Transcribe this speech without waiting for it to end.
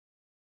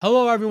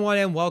Hello, everyone,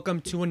 and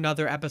welcome to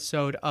another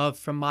episode of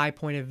From My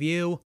Point of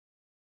View.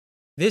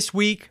 This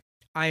week,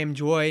 I am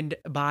joined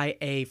by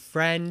a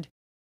friend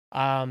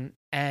and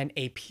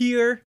a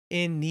peer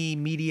in the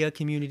media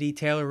community,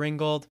 Taylor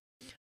Ringold.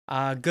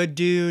 Good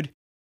dude,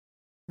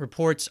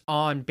 reports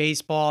on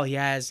baseball. He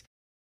has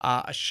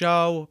a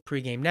show,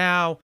 Pregame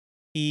Now.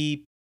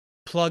 He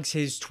plugs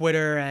his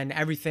Twitter and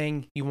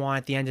everything you want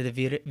at the end of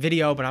the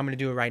video, but I'm going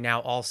to do it right now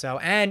also.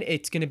 And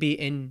it's going to be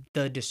in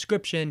the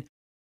description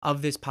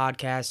of this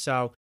podcast.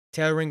 So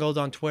Taylor Ringold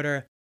on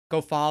Twitter,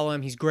 go follow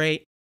him. He's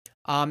great.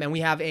 And we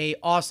have a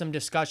awesome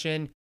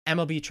discussion.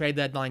 MLB trade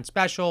deadline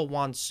special.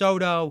 Juan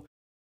Soto,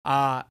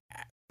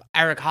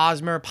 Eric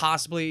Hosmer,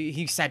 possibly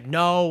he said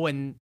no,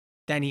 and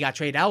then he got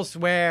traded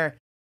elsewhere.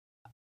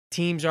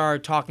 Teams are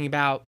talking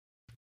about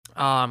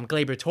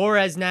Gleyber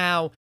Torres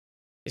now.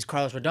 Is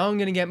Carlos Rodon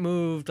going to get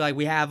moved? Like,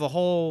 we have a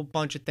whole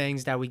bunch of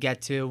things that we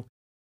get to,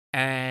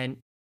 and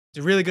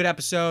it's a really good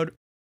episode.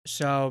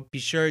 So be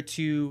sure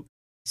to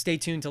stay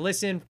tuned to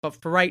listen.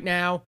 But for right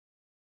now,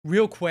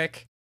 real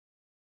quick,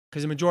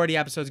 because the majority of the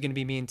episode is going to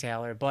be me and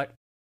Taylor, but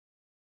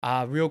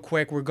real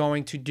quick, we're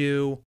going to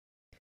do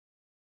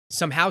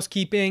some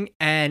housekeeping,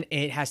 and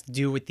it has to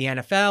do with the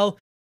NFL,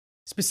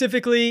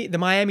 specifically the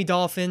Miami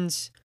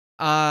Dolphins,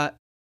 also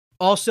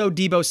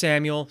Deebo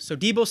Samuel. So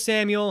Deebo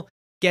Samuel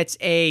gets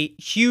a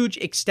huge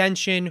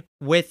extension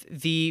with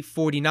the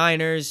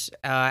 49ers.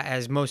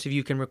 As most of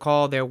you can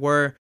recall, there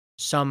were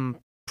some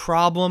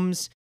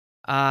problems.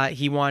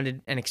 He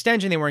wanted an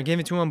extension. They weren't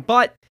giving it to him,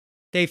 but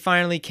they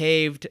finally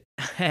caved,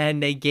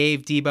 and they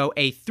gave Deebo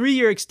a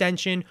 3-year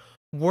extension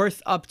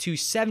worth up to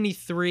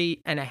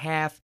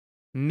 $73.5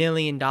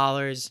 million.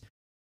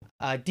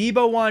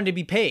 Deebo wanted to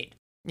be paid,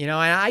 and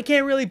I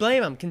can't really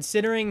blame him,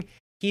 considering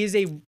he is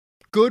a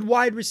good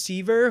wide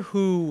receiver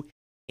who,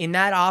 in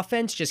that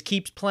offense, just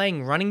keeps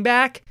playing running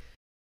back.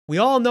 We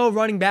all know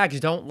running backs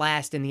don't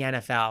last in the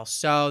NFL.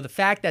 So the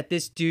fact that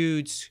this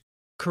dude's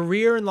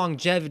career and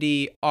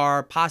longevity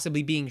are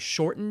possibly being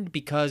shortened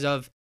because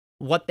of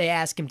what they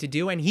ask him to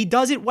do, and he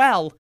does it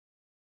well,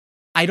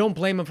 I don't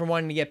blame him for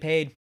wanting to get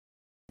paid.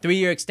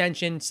 3-year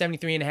extension,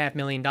 $73.5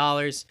 million.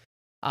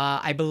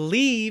 I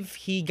believe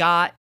he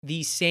got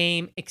the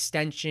same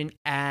extension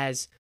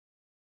as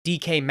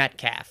DK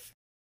Metcalf.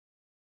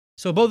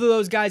 So both of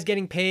those guys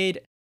getting paid.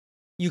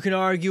 You can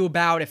argue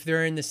about if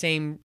they're in the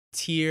same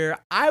tier.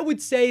 I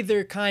would say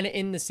they're kind of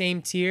in the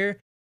same tier.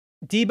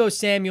 Deebo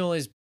Samuel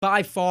is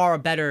by far a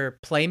better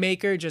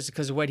playmaker just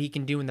because of what he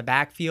can do in the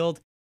backfield.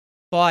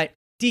 But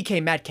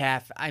DK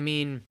Metcalf, I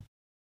mean,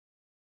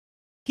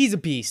 he's a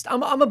beast.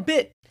 I'm a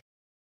bit...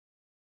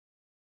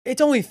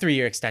 It's only a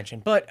 3-year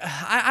extension, but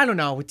I don't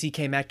know with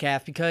DK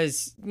Metcalf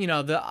because,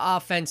 the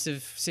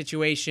offensive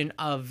situation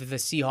of the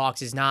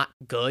Seahawks is not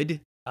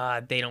good.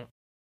 They don't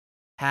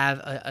have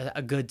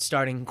a good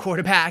starting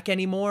quarterback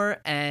anymore,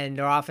 and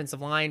their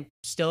offensive line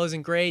still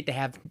isn't great. They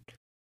have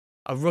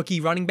a rookie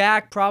running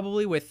back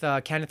probably with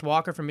Kenneth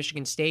Walker from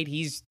Michigan State.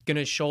 He's going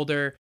to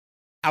shoulder,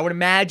 I would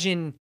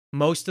imagine,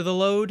 most of the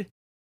load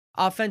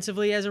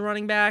offensively as a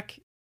running back.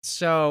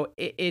 So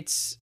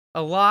it's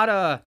a lot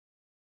of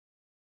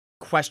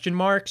question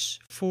marks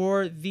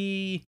for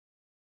the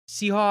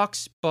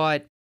Seahawks,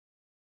 but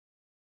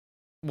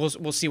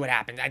we'll see what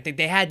happens. I think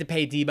they had to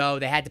pay Deebo.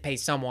 They had to pay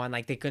someone.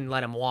 Like, they couldn't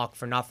let him walk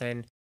for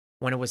nothing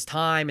when it was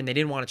time, and they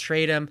didn't want to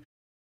trade him.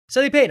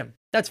 So they paid him.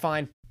 That's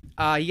fine.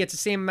 He gets the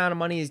same amount of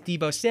money as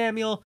Deebo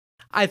Samuel.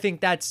 I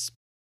think that's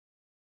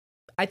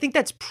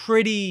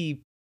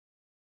pretty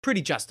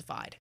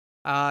justified.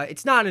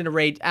 It's not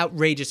an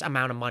outrageous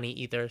amount of money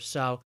either.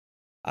 So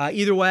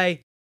either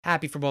way,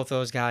 happy for both of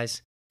those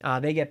guys.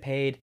 They get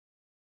paid.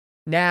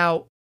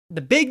 Now,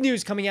 the big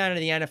news coming out of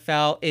the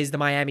NFL is the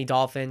Miami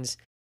Dolphins.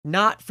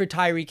 Not for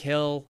Tyreek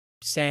Hill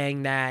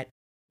saying that,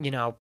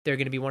 they're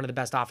going to be one of the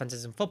best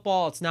offenses in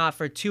football. It's not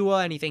for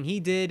Tua, anything he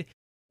did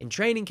in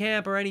training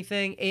camp or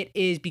anything. It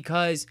is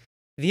because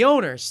the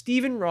owner,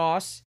 Stephen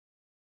Ross,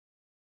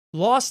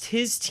 lost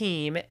his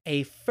team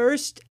a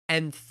 1st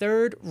and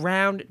 3rd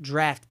round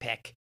draft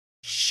pick.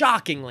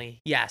 Shockingly,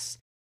 yes.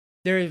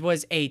 There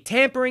was a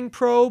tampering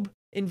probe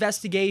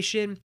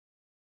investigation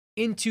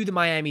into the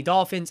Miami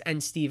Dolphins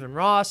and Stephen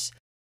Ross.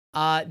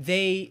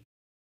 They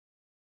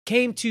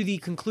came to the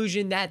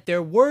conclusion that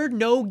there were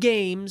no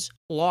games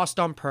lost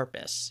on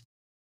purpose.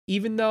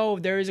 Even though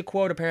there is a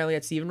quote apparently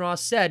that Stephen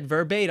Ross said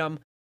verbatim,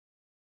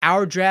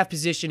 our draft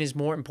position is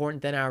more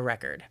important than our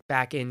record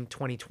back in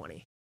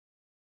 2020.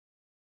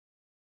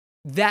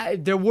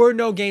 That there were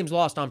no games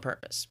lost on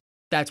purpose.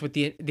 That's what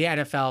the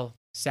NFL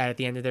said at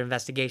the end of their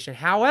investigation.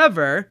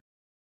 However,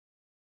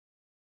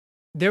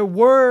 there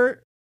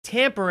were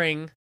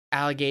tampering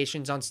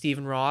allegations on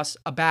Stephen Ross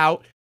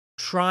about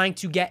trying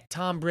to get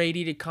Tom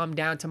Brady to come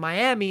down to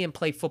Miami and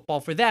play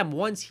football for them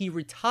once he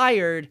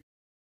retired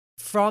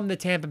from the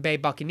Tampa Bay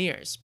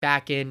Buccaneers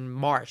back in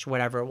March,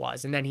 whatever it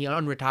was. And then he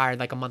unretired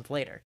like a month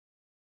later.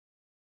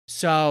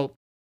 So,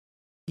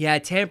 yeah,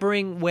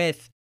 tampering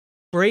with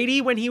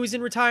Brady when he was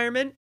in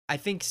retirement. I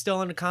think still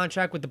under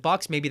contract with the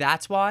Bucs. Maybe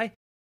that's why.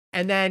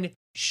 And then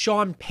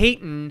Sean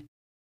Payton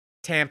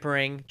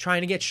tampering,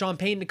 trying to get Sean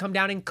Payton to come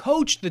down and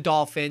coach the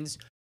Dolphins,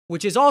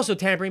 which is also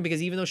tampering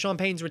because even though Sean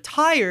Payton's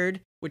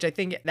retired, which I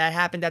think that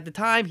happened at the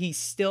time, he's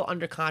still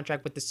under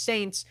contract with the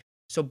Saints.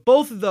 So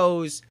both of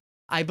those,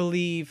 I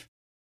believe,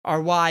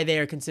 are why they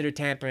are considered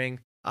tampering.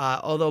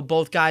 Although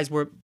both guys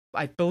were,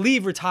 I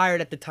believe, retired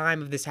at the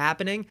time of this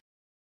happening,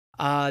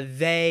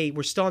 they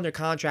were still under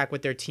contract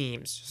with their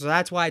teams. So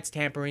that's why it's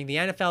tampering. The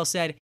NFL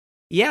said,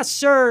 yes,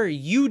 sir,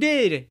 you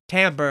did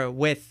tamper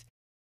with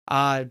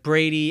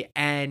Brady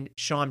and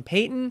Sean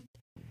Payton.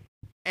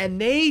 And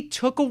they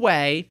took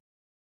away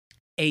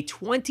a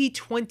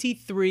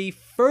 2023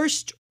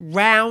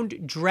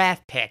 first-round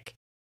draft pick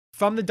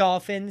from the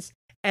Dolphins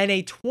and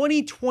a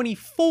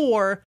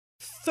 2024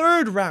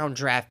 third-round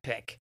draft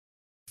pick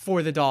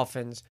for the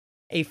Dolphins.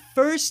 A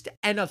first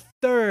and a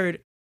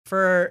third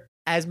for,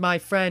 as my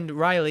friend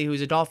Riley,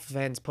 who's a Dolphins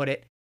fan, put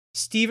it,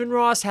 Stephen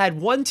Ross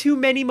had one too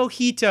many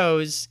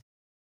mojitos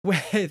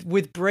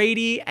with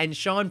Brady and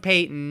Sean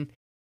Payton,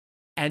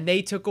 and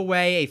they took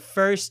away a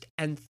first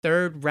and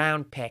third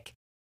round pick.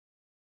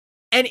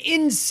 An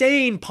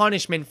insane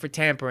punishment for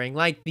tampering.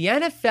 Like, the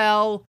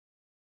NFL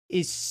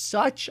is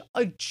such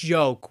a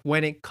joke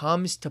when it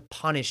comes to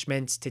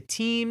punishments to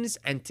teams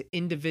and to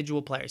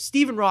individual players.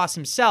 Stephen Ross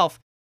himself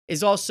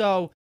is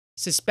also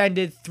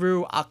suspended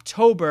through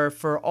October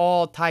for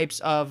all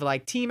types of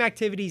like team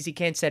activities. He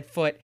can't set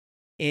foot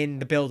in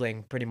the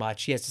building, pretty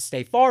much. He has to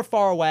stay far,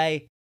 far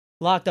away,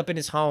 locked up in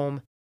his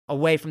home,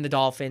 away from the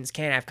Dolphins,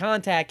 can't have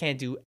contact, can't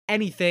do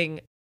anything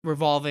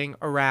revolving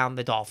around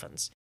the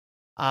Dolphins.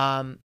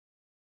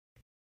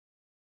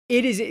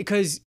 It is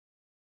because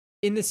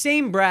in the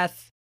same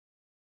breath,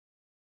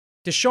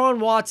 Deshaun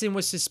Watson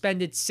was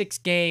suspended 6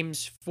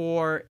 games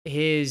for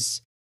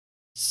his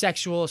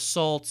sexual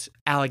assault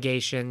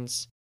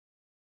allegations.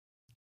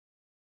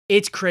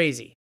 It's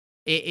crazy.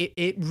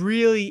 It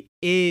really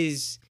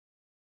is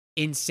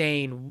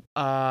insane.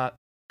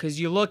 Because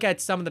you look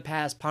at some of the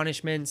past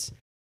punishments,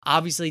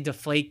 obviously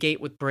Deflategate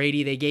with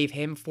Brady, they gave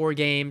him 4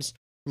 games.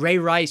 Ray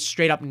Rice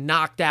straight up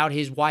knocked out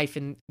his wife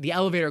in the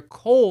elevator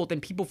cold,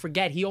 and people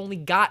forget he only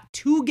got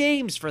 2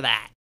 games for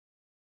that.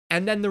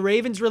 And then the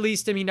Ravens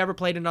released him. He never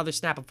played another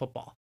snap of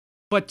football.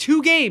 But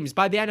 2 games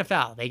by the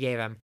NFL they gave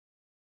him.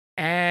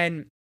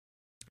 And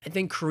I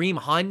think Kareem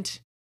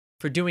Hunt,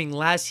 for doing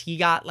less, he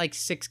got like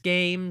 6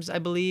 games, I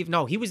believe.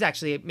 No, he was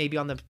actually maybe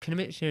on the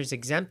commissioner's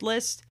exempt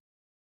list.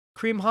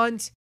 Kareem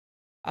Hunt.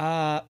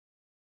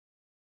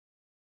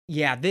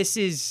 Yeah, this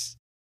is...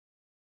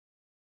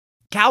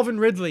 Calvin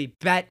Ridley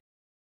bet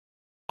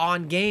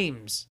on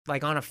games,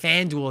 like on a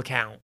FanDuel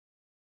account.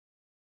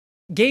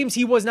 Games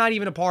he was not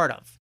even a part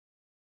of.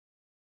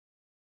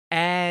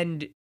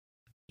 And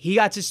he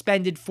got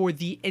suspended for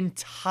the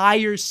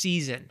entire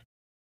season.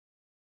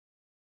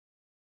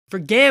 For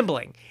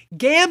gambling.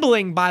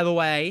 Gambling, by the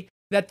way,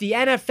 that the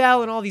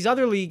NFL and all these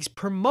other leagues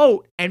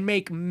promote and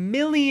make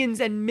millions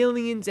and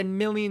millions and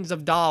millions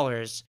of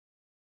dollars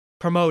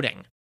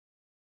promoting.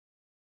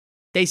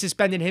 They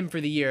suspended him for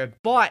the year.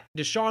 But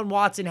Deshaun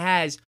Watson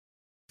has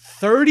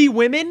 30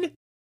 women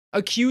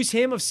accuse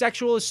him of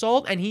sexual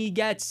assault, and he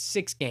gets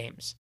 6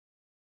 games.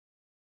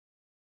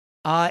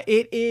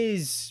 It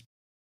is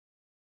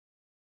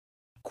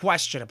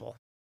questionable.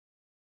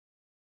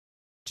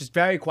 Just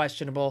very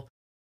questionable.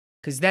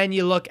 Because then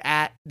you look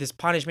at this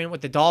punishment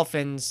with the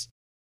Dolphins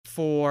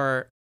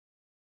for...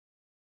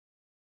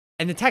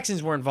 And the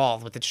Texans were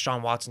involved with the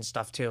Deshaun Watson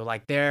stuff too.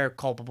 Like, they're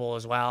culpable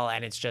as well,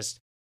 and it's just...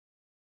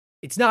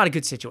 It's not a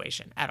good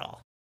situation at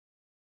all.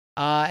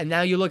 And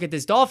now you look at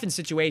this Dolphins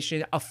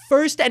situation, a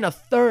first and a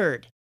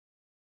third.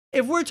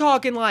 If we're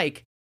talking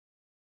like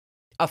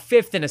a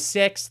 5th and a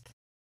 6th,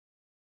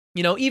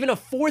 you know, even a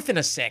 4th and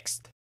a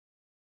 6th,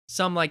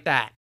 something like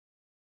that,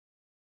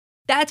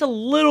 that's a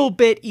little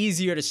bit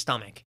easier to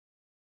stomach.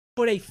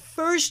 But a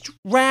first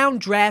round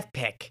draft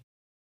pick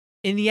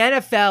in the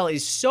NFL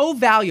is so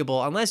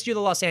valuable unless you're the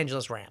Los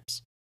Angeles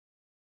Rams.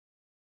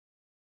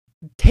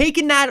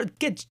 Taking it,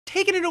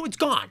 it's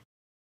gone.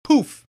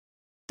 Poof.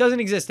 Doesn't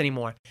exist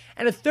anymore.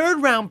 And a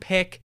third round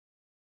pick,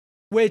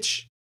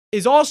 which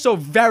is also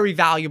very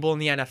valuable in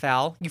the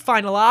NFL. You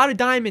find a lot of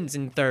diamonds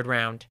in the third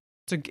round.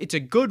 It's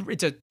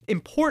an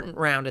important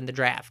round in the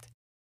draft.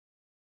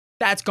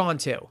 That's gone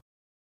too.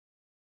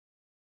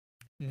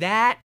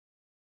 That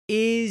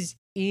is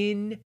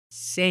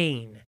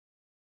insane.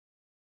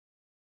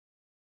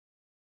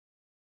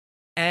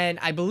 And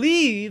I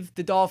believe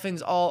the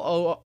Dolphins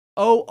all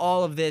owe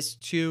all of this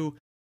to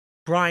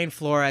Brian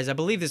Flores. I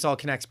believe this all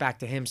connects back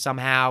to him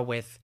somehow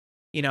with,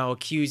 you know,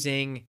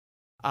 accusing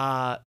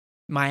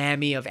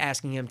Miami of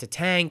asking him to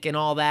tank and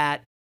all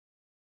that.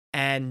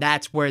 And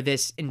that's where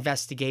this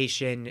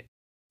investigation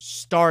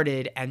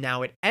started. And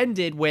now it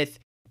ended with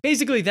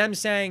basically them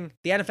saying,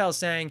 the NFL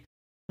saying,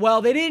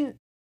 well, they didn't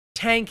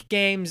tank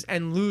games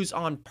and lose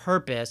on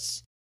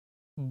purpose,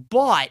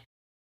 but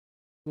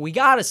we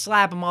got to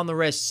slap him on the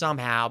wrist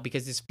somehow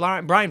because this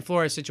Brian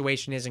Flores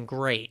situation isn't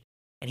great.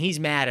 And he's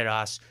mad at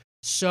us.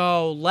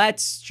 So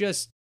let's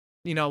just,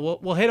 you know,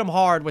 we'll hit him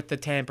hard with the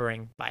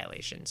tampering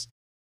violations.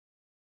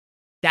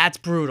 That's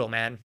brutal,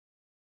 man.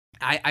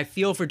 I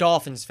feel for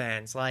Dolphins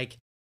fans. Like,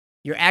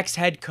 your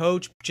ex-head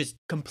coach just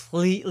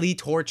completely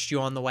torched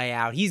you on the way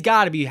out. He's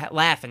got to be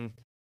laughing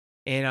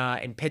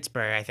in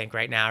Pittsburgh, I think,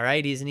 right now,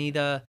 right? Isn't he he's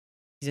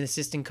an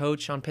assistant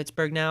coach on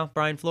Pittsburgh now,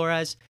 Brian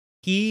Flores?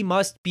 He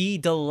must be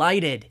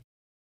delighted.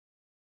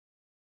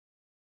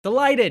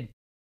 Delighted.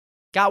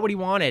 Got what he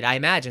wanted. I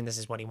imagine this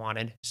is what he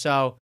wanted.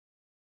 So,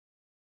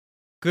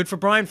 good for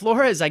Brian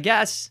Flores, I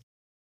guess.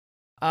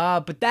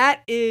 But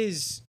that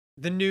is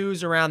the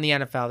news around the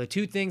NFL. The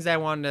two things I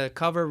wanted to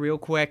cover real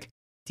quick.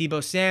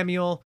 Deebo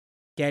Samuel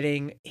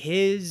getting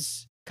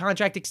his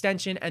contract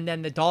extension, and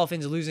then the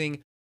Dolphins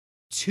losing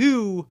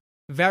two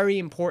very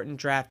important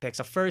draft picks,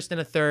 a first and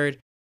a third,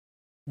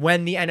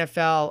 when the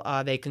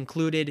NFL, they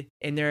concluded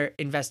in their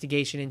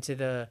investigation into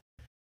the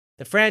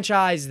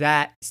franchise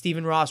that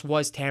Stephen Ross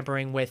was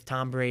tampering with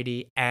Tom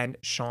Brady and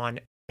Sean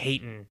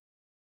Payton.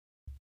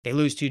 They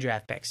lose two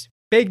draft picks.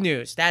 Big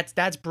news.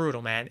 That's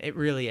brutal, man. It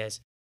really is.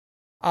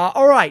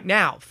 All right,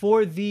 now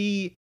for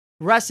the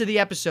rest of the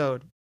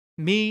episode,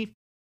 me,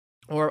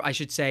 or I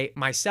should say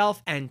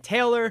myself and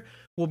Taylor,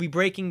 will be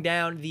breaking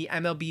down the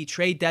MLB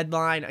trade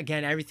deadline.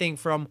 Again, everything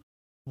from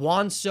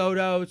Juan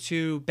Soto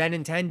to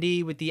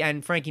Benintendi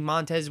and Frankie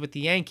Montes with the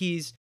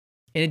Yankees.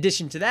 In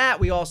addition to that,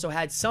 we also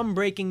had some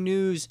breaking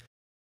news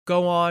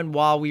go on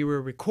while we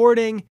were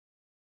recording.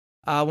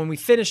 When we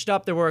finished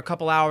up, there were a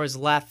couple hours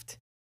left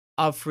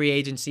of free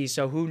agency,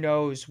 so who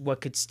knows what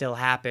could still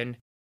happen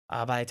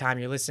by the time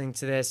you're listening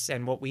to this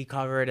and what we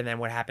covered and then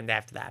what happened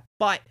after that.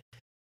 But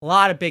a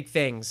lot of big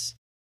things.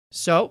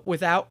 So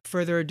without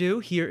further ado,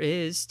 here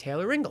is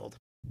Taylor Ringold.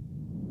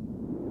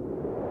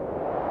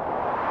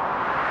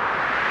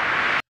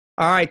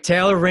 All right,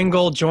 Taylor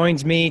Ringold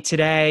joins me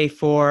today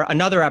for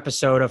another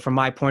episode of From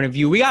My Point of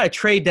View. We got a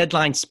trade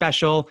deadline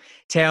special,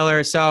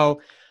 Taylor.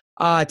 So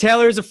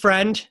Taylor is a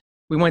friend.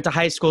 We went to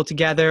high school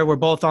together. We're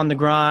both on the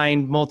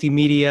grind,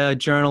 multimedia,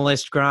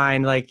 journalist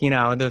grind. Like, you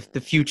know, the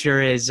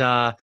future is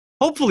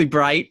hopefully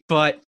bright,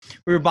 but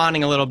we were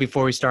bonding a little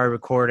before we started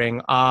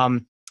recording.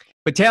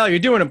 But Taylor, you're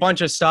doing a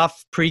bunch of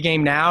stuff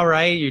pregame now,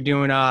 right? You're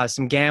doing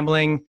some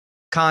gambling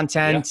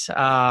content.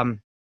 Yeah.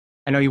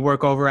 I know you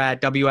work over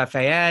at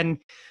WFAN.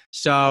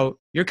 So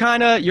you're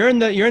in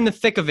the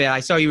thick of it. I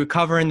saw you were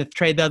covering the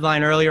trade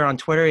deadline earlier on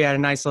Twitter. You had a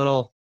nice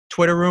little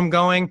Twitter room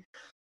going.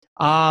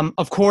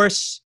 Of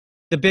course,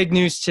 the big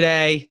news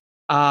today,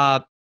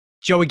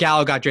 Joey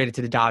Gallo got traded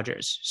to the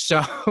Dodgers.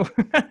 So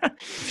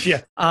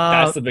yeah,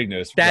 that's the big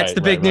news. That's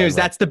the big news.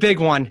 That's the big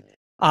one.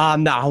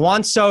 Now,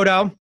 Juan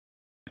Soto,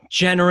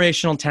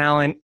 generational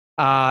talent.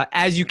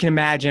 As you can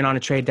imagine, on a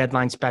trade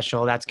deadline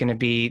special, that's going to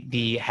be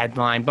the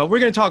headline. But we're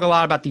going to talk a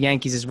lot about the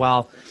Yankees as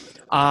well.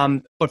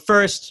 But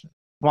first,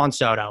 Juan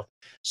Soto.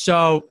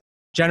 So,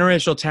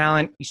 generational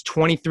talent. He's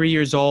 23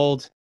 years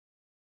old.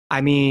 I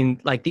mean,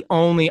 like, the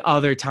only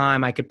other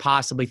time I could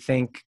possibly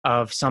think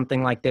of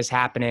something like this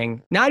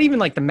happening, not even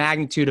like the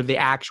magnitude of the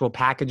actual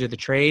package of the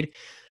trade,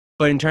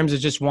 but in terms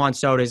of just Juan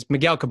Soto, is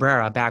Miguel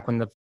Cabrera back when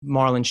the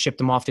Marlins shipped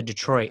him off to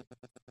Detroit.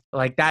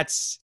 Like,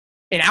 that's,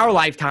 in our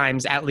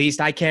lifetimes, at least,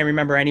 I can't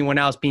remember anyone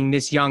else being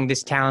this young,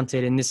 this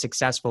talented, and this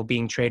successful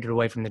being traded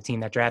away from the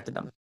team that drafted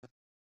them.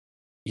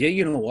 Yeah,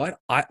 you know what?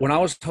 When I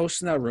was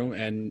hosting that room,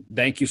 and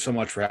thank you so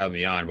much for having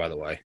me on, by the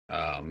way.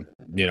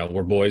 You know,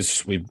 we're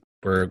boys.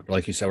 We're,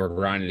 like you said, we're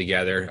grinding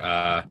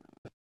together.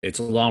 It's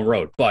a long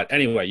road. But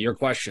anyway, your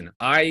question.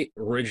 My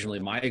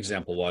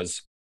example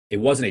was,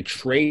 it wasn't a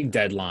trade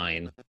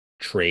deadline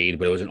trade,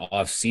 but it was an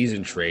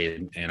off-season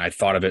trade. And I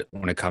thought of it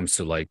when it comes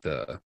to, like,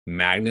 the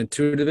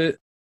magnitude of it.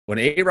 When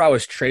A-Rod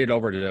was traded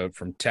over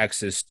from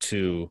Texas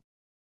to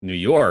New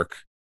York,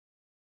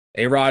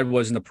 A-Rod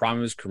was in the prime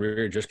of his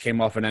career, just came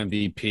off an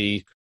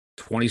MVP,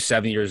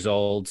 27 years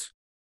old.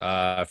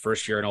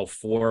 First year in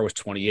 2004, was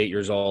 28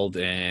 years old,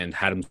 and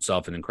had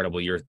himself an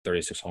incredible year,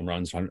 36 home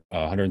runs,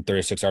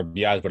 136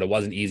 RBIs, but it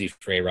wasn't easy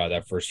for A-Rod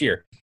that first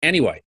year.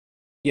 Anyway,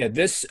 yeah,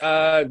 this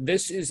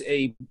is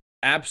a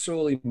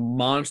absolutely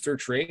monster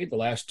trade. The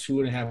last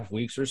 2.5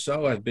 weeks or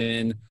so have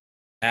been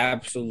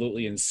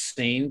absolutely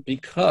insane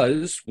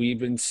because we've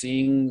been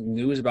seeing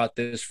news about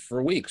this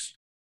for weeks.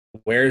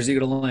 Where is he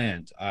going to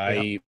land?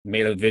 I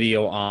made a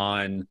video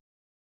on,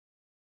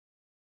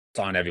 it's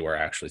on everywhere,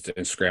 actually. It's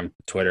Instagram,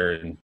 Twitter,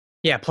 and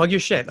yeah, plug your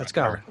shit. Let's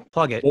go.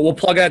 Plug it. Well, we'll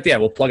plug it at the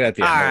end. All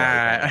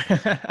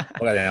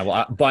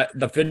right. But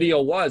the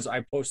video was,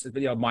 I posted a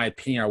video of my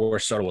opinion on where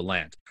Soto would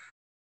land.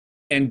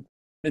 And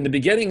in the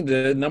beginning,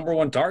 the number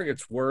one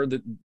targets were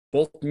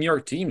both New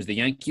York teams. The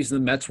Yankees and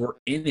the Mets were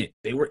in it.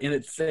 They were in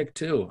it thick,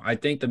 too. I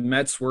think the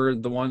Mets were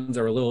the ones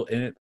that were a little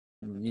in it,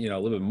 you know,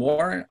 a little bit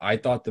more. I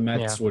thought the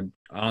Mets would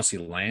honestly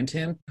land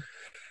him.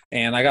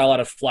 And I got a lot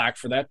of flack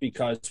for that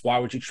because why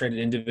would you trade an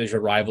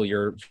individual rival,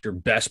 your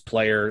best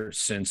player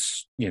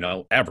since, you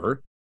know,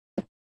 ever?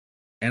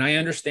 And I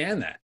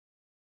understand that.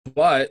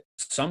 But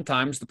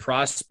sometimes the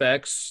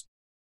prospects,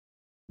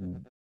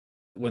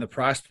 when the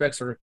prospects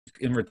are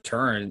in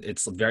return,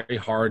 it's very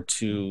hard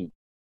to,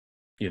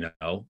 you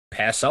know,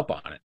 pass up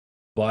on it.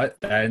 But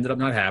that ended up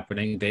not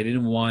happening. They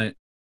didn't want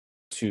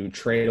to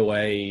trade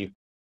away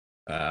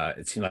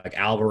It seemed like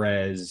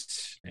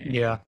Alvarez and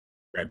Yeah.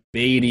 Brett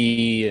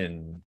Beatty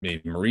and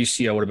maybe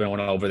Mauricio would have been one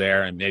over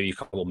there, and maybe a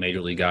couple of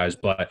major league guys.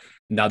 But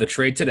now the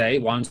trade today,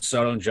 Juan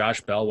Soto and Josh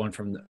Bell went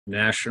from the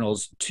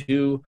Nationals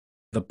to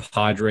the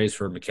Padres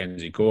for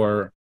Mackenzie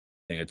Gore.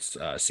 I think it's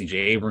C.J.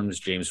 Abrams,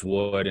 James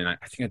Wood, and I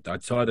think I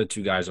saw the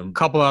two guys.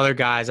 Couple other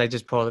guys I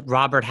just pulled.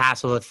 Robert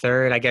Hassel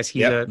III. I guess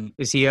Yep,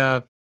 is he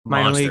a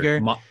minor monster.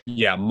 leaguer?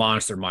 Yeah,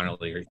 monster minor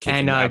leaguer. Kid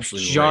And can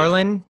absolutely rake.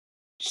 Jarlin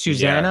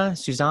Yeah,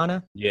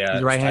 Susanna. He's yeah. a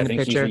I right-handed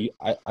think pitcher.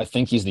 I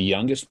think he's the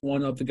youngest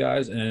one of the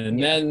guys. And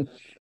Yeah. then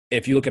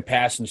if you look at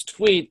Passan's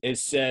tweet, it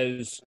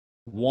says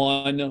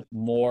one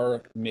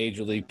more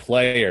major league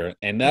player.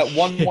 And that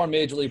one more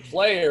major league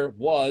player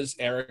was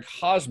Eric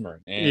Hosmer.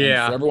 And for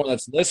Yeah. everyone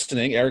that's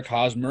listening, Eric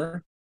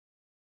Hosmer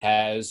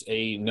has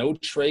a no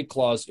trade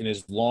clause in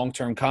his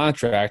long-term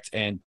contract,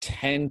 and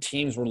 10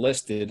 teams were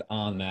listed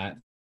on that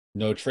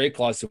no trade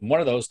clause. And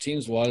one of those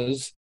teams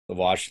was the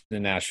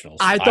Washington Nationals.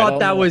 I I thought don't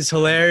that know. was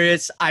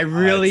hilarious. I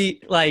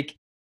really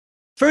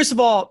first of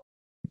all,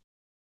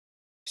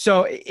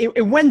 so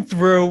it went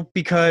through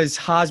because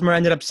Hosmer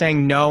ended up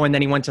saying no, and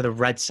then he went to the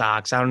Red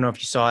Sox. I don't know if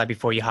you saw that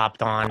before you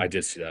hopped on. I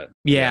did see that.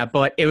 Yeah,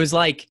 but it was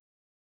like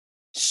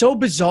so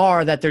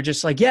bizarre that they're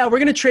just like, yeah, we're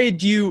gonna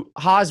trade you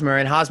Hosmer,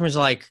 and Hosmer's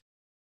like,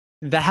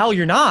 the hell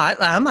you're not.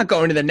 I'm not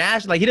going to the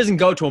National. Like he doesn't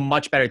go to a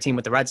much better team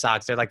with the Red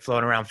Sox. They're like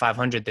floating around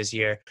 500 this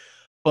year,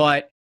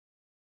 but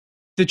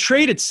the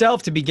trade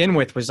itself to begin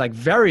with was like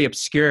very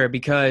obscure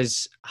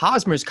because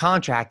Hosmer's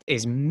contract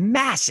is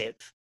massive.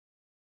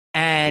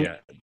 And Yeah.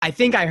 I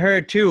think I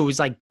heard too, it was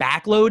like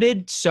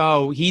backloaded.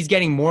 So he's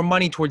getting more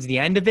money towards the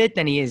end of it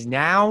than he is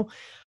now.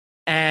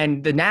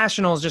 And the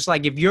Nationals, just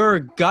like, if you're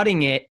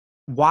gutting it,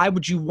 why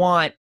would you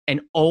want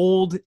an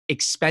old,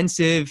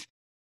 expensive,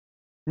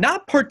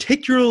 not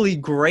particularly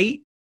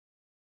great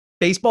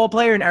baseball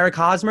player in Eric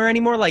Hosmer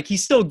anymore? Like,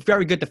 he's still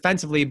very good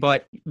defensively,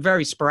 but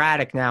very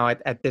sporadic now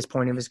at this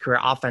point of his career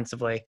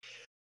offensively.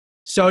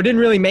 So it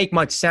didn't really make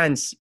much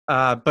sense,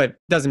 but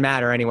doesn't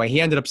matter anyway.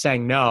 He ended up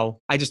saying no.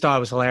 I just thought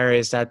it was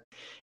hilarious that,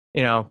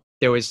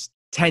 there was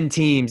 10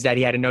 teams that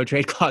he had a no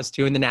trade clause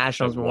to, and the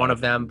Nationals were one of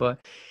them.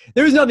 But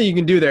there was nothing you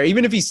can do there.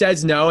 Even if he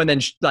says no and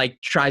then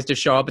tries to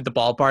show up at the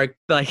ballpark,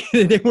 like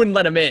they wouldn't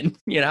let him in.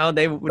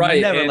 They would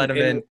never let him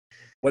in.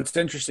 What's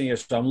interesting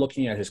is, so I'm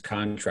looking at his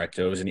contract.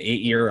 It was an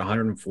 8-year,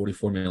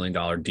 $144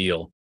 million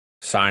deal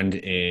signed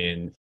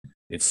in,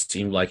 it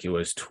seemed like it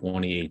was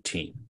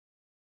 2018,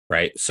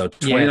 right? So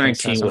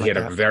 2019, so, he had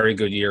like a very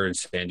good year in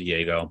San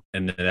Diego.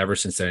 And then ever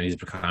since then, he's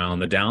been kind of on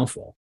the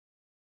downfall.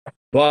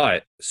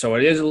 But so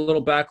it is a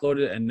little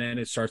backloaded, and then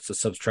it starts to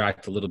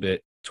subtract a little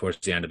bit towards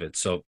the end of it.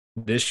 So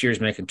this year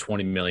he's making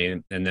 20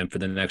 million, and then for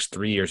the next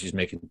 3 years he's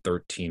making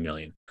 13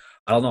 million.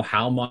 I don't know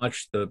how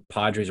much the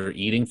Padres are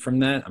eating from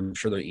that. I'm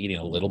sure they're eating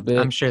a little bit.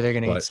 I'm sure they're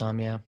going to eat some,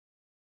 yeah.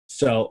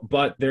 So,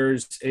 but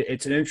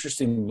it's an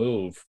interesting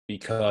move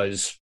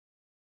because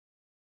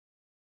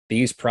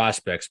these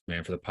prospects,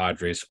 man, for the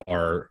Padres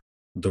are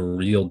the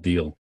real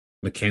deal.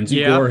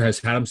 Mackenzie Gore has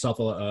had himself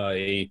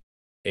a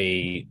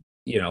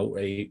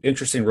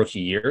interesting rookie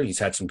year. He's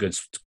had some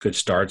good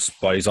starts,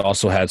 but he's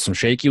also had some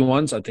shaky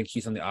ones. I think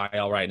he's on the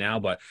IL right now.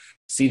 But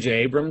C.J.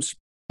 Abrams,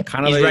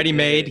 he's ready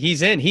made.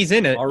 He's in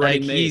it.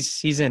 Already made.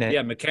 He's in it.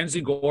 Yeah,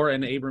 Mackenzie Gore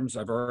and Abrams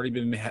have already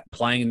been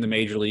playing in the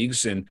major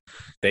leagues, and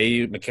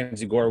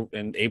Mackenzie Gore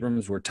and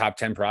Abrams were top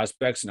 10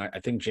 prospects, and I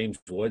think James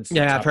Woods.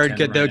 Yeah, I've heard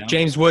good. Right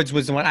James Woods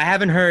was the one. I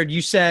haven't heard.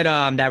 You said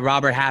that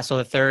Robert Hassel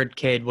III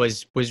kid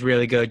was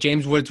really good.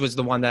 James Woods was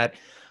the one that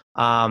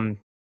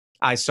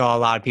I saw a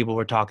lot of people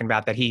were talking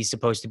about, that he's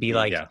supposed to be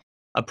like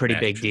a pretty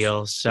big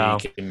deal. So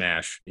he can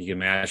mash,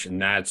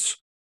 and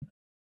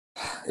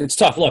it's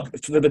tough.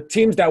 Look, for the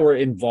teams that were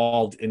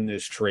involved in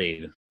this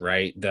trade,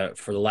 right?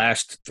 For the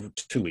last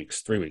 3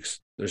 weeks,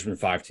 there's been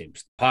 5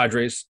 teams: the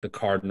Padres, the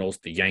Cardinals,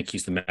 the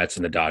Yankees, the Mets,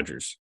 and the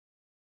Dodgers.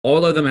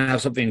 All of them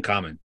have something in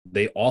common.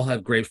 They all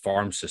have great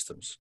farm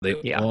systems.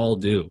 They all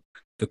do.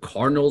 The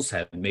Cardinals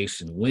have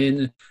Mason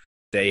Wynn.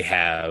 They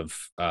have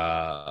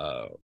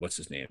what's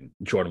his name,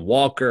 Jordan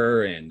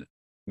Walker and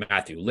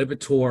Matthew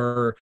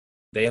Libator.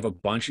 They have a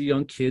bunch of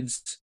young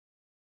kids,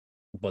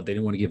 but they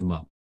didn't want to give them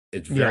up.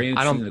 It's very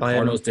interesting. The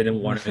Cardinals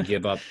didn't want to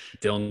give up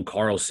Dylan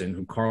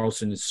Carlson,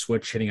 Carlson is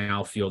switch hitting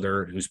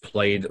outfielder who's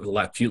played the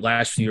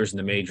last few years in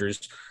the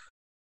majors.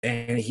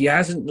 And he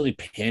hasn't really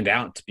panned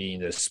out to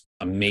being this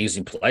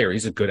amazing player.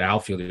 He's a good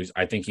outfielder.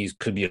 I think he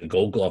could be a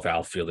Gold Glove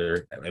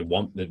outfielder at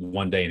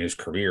one day in his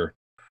career.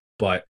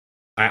 But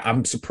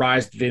I'm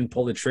surprised they didn't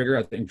pull the trigger.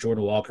 I think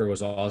Jordan Walker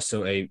was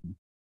also a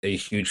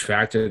huge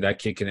factor. That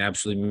kid can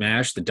absolutely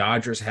mash. The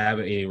Dodgers have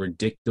a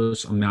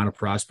ridiculous amount of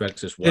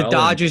prospects as well. The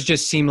Dodgers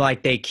just seem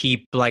like they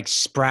keep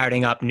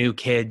sprouting up new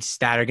kids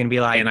that are going to be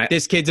like,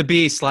 this kid's a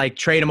beast. Like,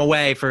 trade him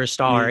away for a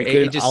star.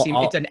 It just seems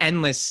it's an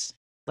endless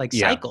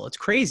cycle. It's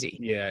crazy.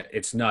 Yeah,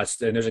 it's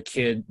nuts. And there's a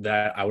kid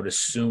that I would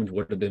assume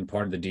would have been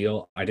part of the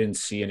deal. I didn't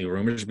see any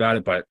rumors about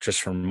it, but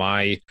just from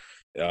my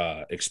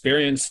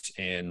experience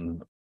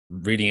and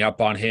reading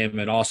up on him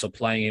and also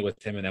playing it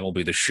with him in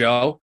MLB The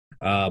Show,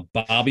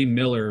 Bobby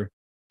Miller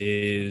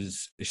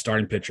is a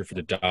starting pitcher for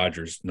the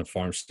Dodgers in the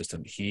farm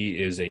system.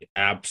 He is a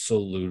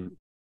absolute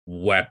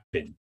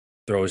weapon.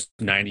 Throws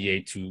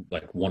 98 to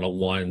like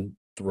 101,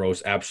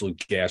 throws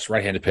absolute gas,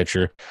 right-handed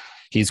pitcher.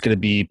 He's going to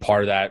be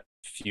part of that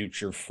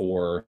future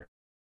for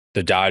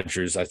the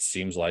Dodgers, that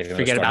seems like.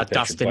 Forget about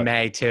Dustin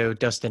May too.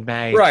 Dustin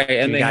May, right,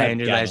 and he they got have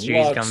injured Gavin last year.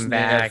 He's Lux, coming and they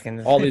have back,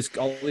 and all these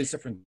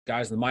different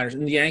guys in the minors.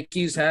 And the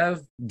Yankees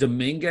have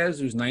Dominguez,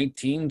 who's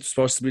 19,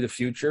 supposed to be the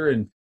future,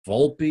 and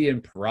Volpe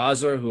and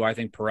Peraza, who I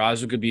think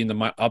Peraza could be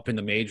up in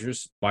the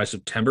majors by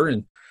September.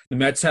 And the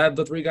Mets have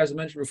the three guys I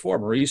mentioned before,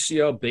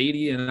 Mauricio,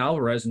 Beatty, and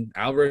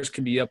Alvarez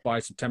can be up by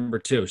September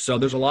too. So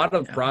there's a lot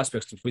of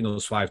prospects between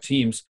those five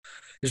teams.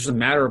 It's just a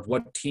matter of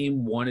what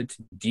team wanted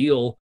to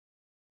deal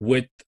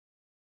with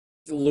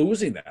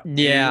losing them.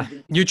 Yeah,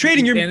 you're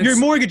trading, you're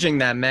mortgaging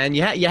them, man.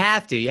 You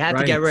have to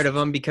get rid of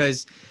them,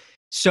 because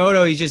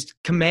Soto, he's just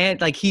you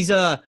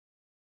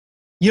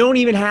don't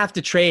even have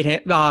to trade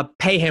him,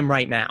 pay him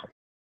right now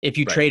if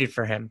you traded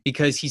for him,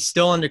 because he's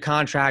still under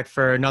contract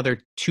for another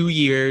 2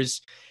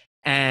 years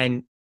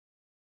and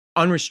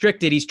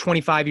unrestricted. He's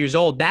 25 years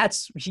old.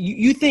 That's,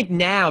 you think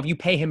now, if you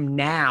pay him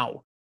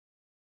now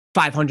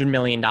 $500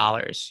 million,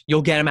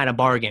 you'll get him at a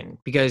bargain,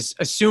 because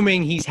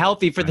assuming he's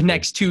healthy for the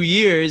next 2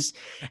 years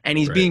and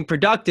he's being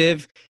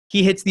productive,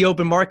 he hits the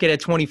open market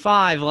at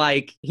 25,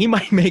 like he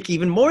might make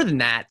even more than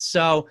that.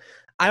 So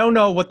I don't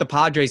know what the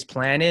Padres'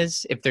 plan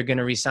is, if they're going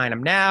to re-sign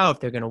him now, if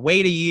they're going to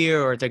wait a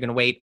year, or if they're going to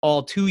wait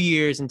all 2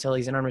 years until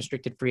he's an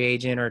unrestricted free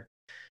agent, or,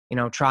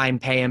 try and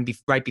pay him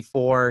right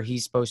before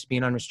he's supposed to be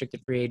an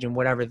unrestricted free agent,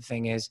 whatever the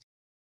thing is.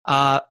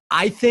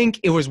 I think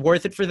it was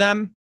worth it for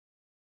them,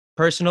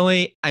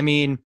 personally. I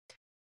mean,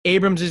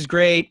 Abrams is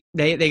great.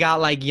 They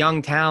got like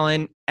young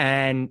talent,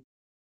 and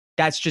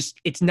that's just,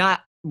 it's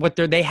not what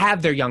they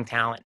have their young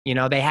talent.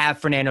 They have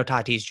Fernando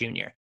Tatis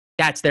Jr.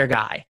 That's their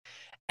guy.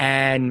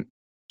 And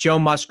Joe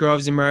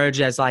Musgrove's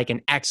emerged as like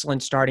an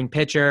excellent starting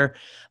pitcher.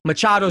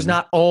 Machado's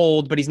not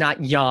old, but he's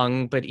not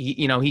young, but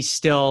he's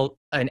still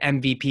an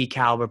MVP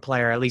caliber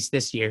player. At least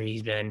this year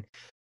he's been.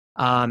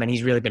 And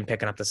he's really been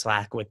picking up the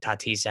slack with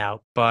Tatis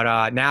out.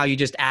 But now you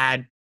just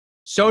add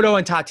Soto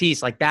and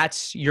Tatis, like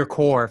that's your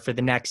core for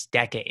the next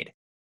decade.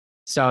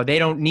 So they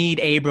don't need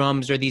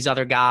Abrams or these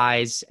other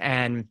guys.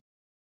 And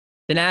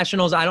the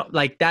Nationals, I don't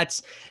like,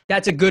 that's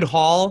a good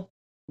haul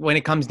when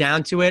it comes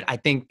down to it. I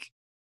think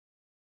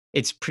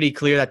it's pretty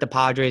clear that the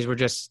Padres were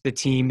just the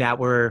team that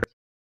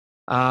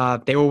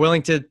they were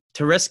willing to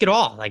risk it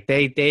all. Like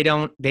they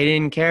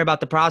didn't care about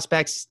the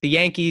prospects. The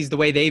Yankees, the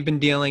way they've been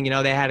dealing,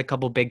 they had a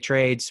couple big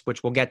trades,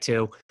 which we'll get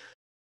to,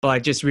 but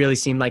it just really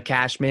seemed like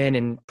Cashman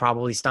and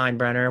probably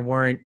Steinbrenner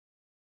weren't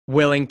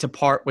willing to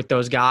part with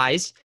those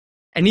guys,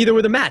 and neither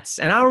were the Mets.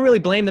 And I don't really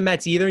blame the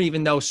Mets either,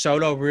 even though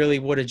Soto really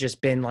would have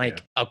just been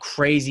like a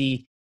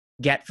crazy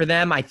get for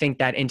them. I think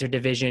that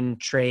interdivision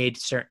trade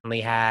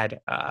certainly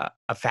had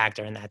a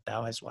factor in that,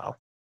 though, as well.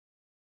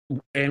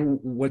 And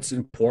what's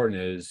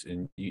important is,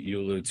 and you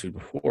alluded to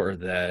before,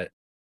 that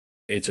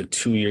it's a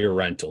 2-year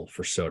rental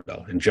for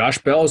Soto, and Josh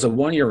Bell is a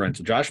 1-year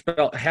rental. Josh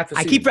Bell,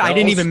 I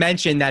didn't even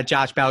mention that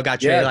Josh Bell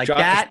got traded. Like Josh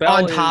that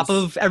Bell on top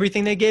of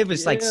everything they gave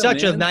is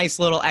such a nice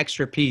little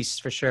extra piece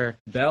for sure.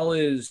 Bell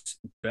is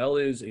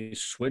a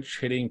switch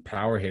hitting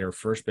power hitter,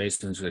 first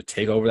baseman, who's going to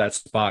take over that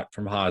spot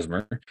from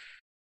Hosmer.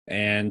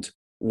 And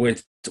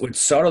with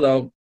Soto,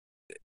 though,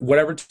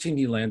 whatever team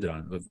he landed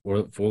on, if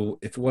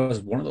it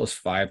was one of those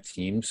 5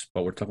 teams,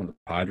 but we're talking about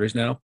the Padres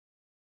now,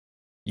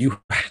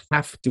 you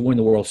have to win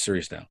the World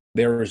Series now.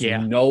 There is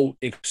no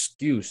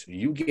excuse.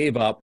 You gave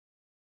up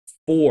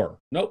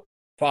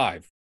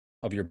 5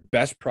 of your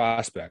best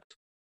prospect,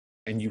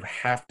 and you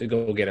have to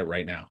go get it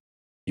right now.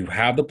 You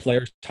have the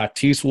players.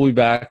 Tatis will be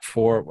back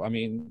for,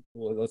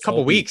 a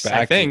couple weeks,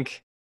 I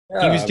think.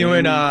 Yeah, he was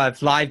doing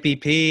live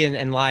BP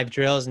and live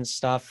drills and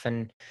stuff,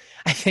 and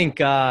I think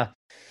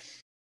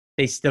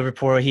they still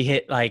report he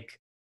hit like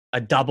a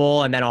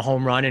double and then a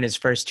home run in his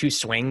first 2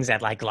 swings at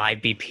like live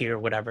BP or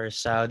whatever.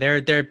 So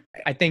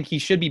I think he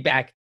should be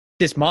back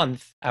this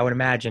month, I would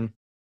imagine.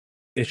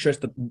 It's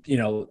just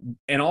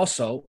and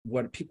also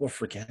what people are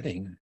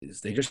forgetting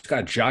is they just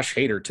got Josh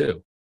Hader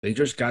too. They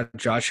just got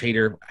Josh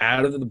Hader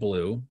out of the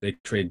blue. They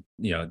trade,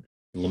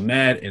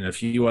 Lamet and a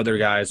few other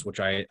guys,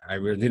 which I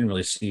really didn't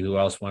really see who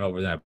else went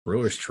over that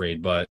Brewers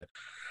trade, but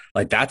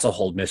like that's a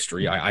whole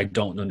mystery. I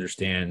don't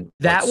understand.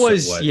 That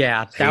was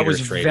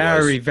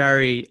very,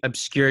 very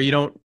obscure. You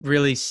don't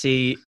really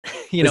see,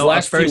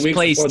 a first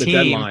place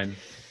team. Deadline,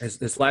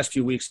 this last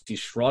few weeks he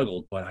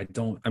struggled, but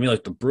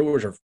the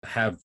Brewers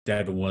have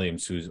Devin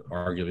Williams, who's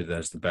arguably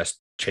the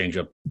best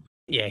changeup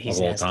he's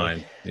of all nasty.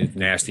 time. It's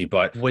nasty,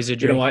 but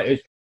wizardry. You know what?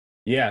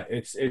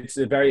 It's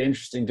a very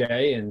interesting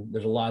day, and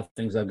there's a lot of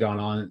things that have gone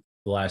on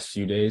the last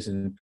few days,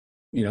 and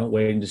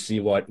waiting to see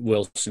what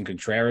Wilson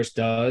Contreras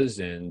does.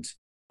 And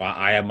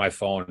I have my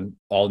phone,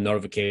 all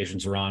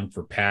notifications are on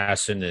for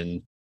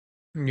Passan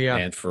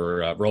and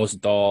for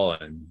Rosenthal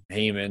and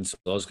Heyman. So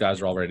those guys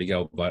are all ready to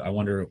go. But I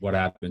wonder what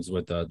happens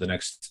with the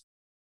next,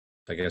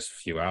 I guess,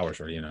 few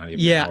hours or, not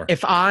even more.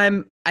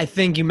 I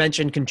think you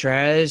mentioned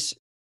Contreras.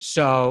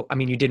 So, I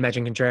mean, you did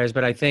mention Contreras,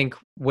 but I think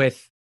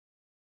with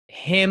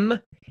him,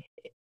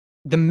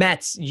 the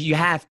Mets, you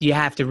have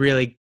to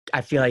really.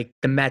 I feel like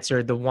the Mets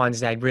are the ones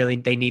that really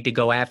they need to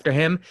go after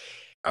him.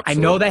 I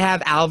know they Absolutely.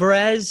 have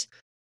Alvarez,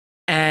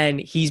 and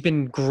he's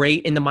been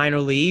great in the minor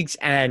leagues.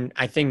 And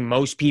I think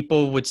most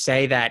people would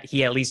say that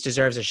he at least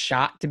deserves a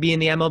shot to be in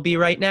the MLB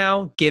right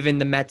now, given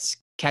the Mets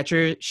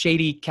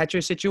shady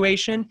catcher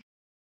situation.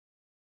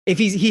 If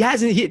he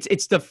hasn't,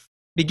 it's the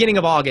beginning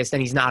of August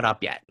and he's not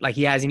up yet. Like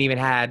he hasn't even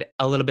had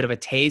a little bit of a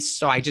taste.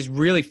 So I just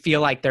really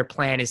feel like their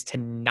plan is to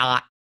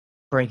not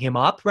bring him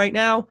up right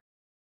now.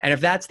 And if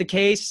that's the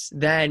case,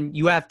 then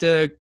you have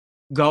to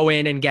go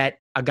in and get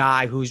a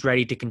guy who's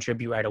ready to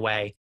contribute right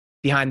away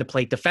behind the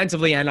plate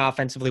defensively and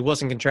offensively.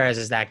 Wilson Contreras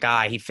is that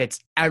guy. He fits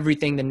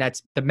everything the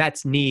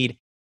Mets need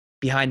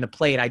behind the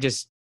plate. I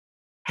just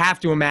have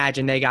to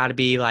imagine they got to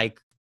be like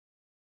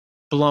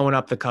blowing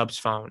up the Cubs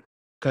phone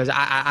because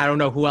I don't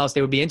know who else they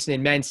would be interested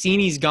in.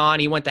 Mancini's gone.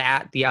 He went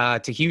to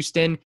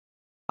Houston.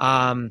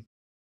 Um,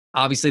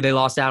 Obviously they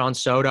lost out on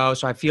Soto,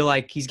 so I feel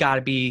like he's got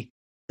to be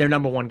their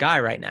number one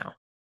guy right now.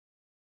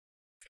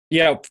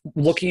 Yeah,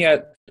 looking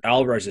at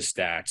Alvarez's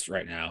stats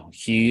right now,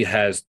 he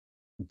has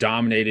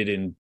dominated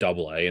in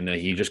Double A, and then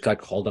he just got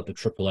called up to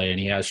Triple A, and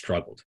he has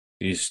struggled.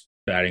 He's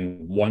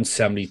batting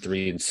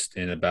 173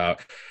 in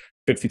about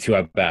 52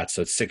 at bats,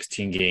 so it's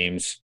 16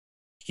 games.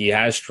 He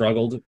has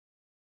struggled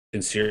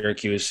in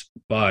Syracuse,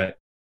 but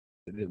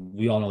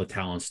we all know the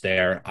talent's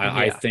there.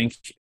 Yeah.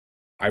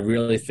 I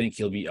really think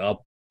he'll be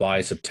up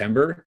by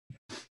September.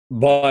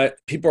 But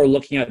people are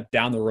looking at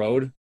down the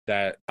road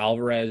that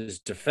Alvarez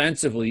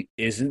defensively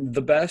isn't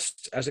the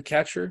best as a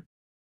catcher.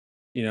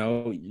 You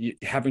know,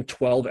 having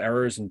 12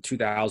 errors in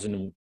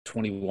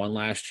 2021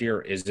 last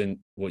year isn't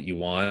what you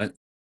want.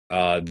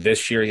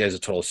 This year he has a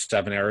total of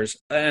 7 errors.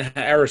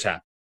 Errors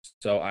happen,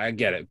 so I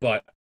get it.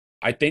 But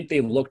I think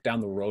they look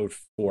down the road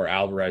for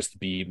Alvarez to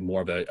be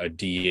more of a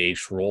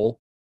DH role,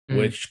 Mm.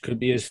 which could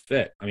be his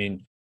fit. I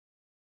mean,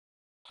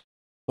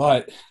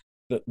 but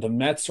the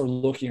Mets are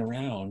looking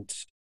around.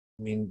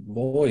 I mean,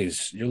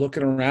 boys, you're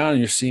looking around and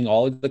you're seeing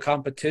all of the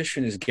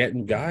competition is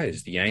getting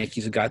guys. The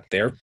Yankees have got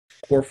their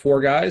core four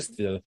guys.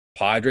 The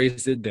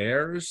Padres did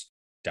theirs.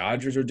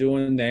 Dodgers are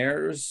doing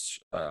theirs.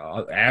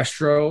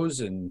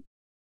 Astros and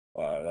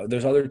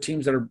there's other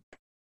teams that are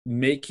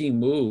making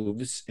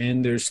moves.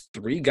 And there's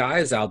 3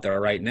 guys out there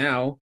right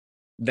now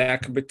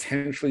that could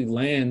potentially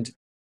land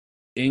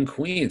in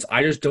Queens.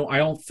 I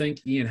don't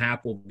think Ian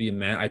Happ will be a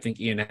Met. I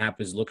think Ian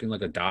Happ is looking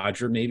like a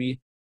Dodger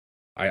maybe.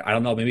 I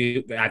don't know.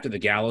 Maybe after the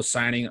Gallo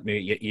signing,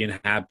 maybe Ian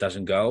Happ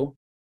doesn't go.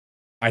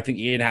 I think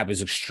Ian Happ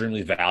is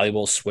extremely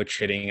valuable, switch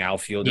hitting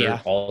outfielder,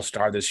 Yeah. all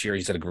star this year.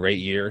 He's had a great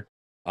year.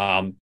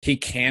 He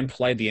can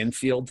play the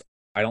infield.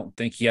 I don't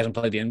think he hasn't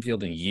played the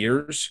infield in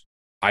years.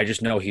 I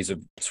just know he's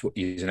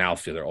an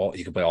outfielder.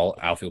 He can play all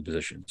outfield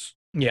positions.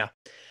 Yeah.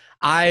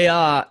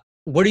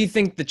 What do you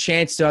think the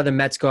chances are the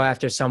Mets go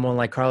after someone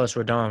like Carlos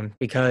Rodon?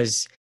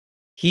 Because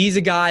he's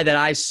a guy that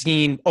I've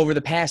seen over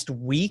the past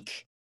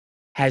week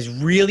has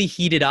really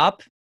heated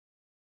up.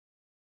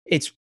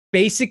 It's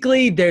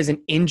basically there's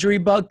an injury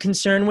bug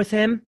concern with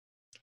him.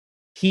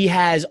 He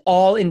has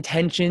all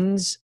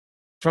intentions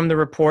from the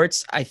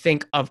reports, I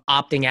think, of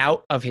opting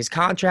out of his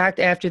contract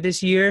after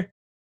this year.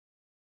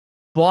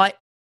 But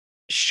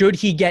should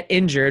he get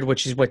injured,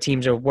 which is what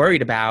teams are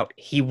worried about,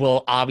 he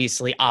will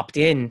obviously opt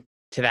in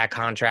to that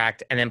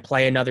contract and then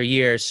play another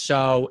year.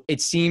 So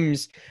it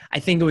seems, I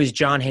think it was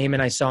John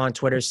Heyman I saw on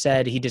Twitter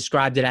said he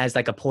described it as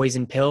like a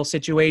poison pill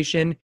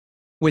situation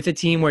with a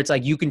team where it's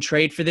like you can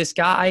trade for this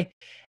guy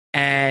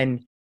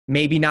and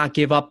maybe not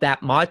give up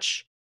that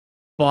much,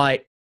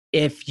 but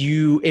if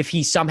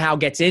he somehow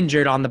gets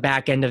injured on the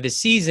back end of the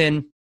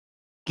season,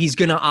 he's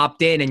going to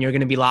opt in and you're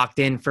going to be locked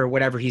in for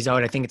whatever he's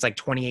owed. I think it's like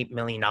 $28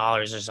 million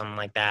or something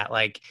like that.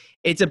 Like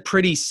it's a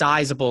pretty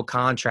sizable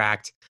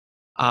contract.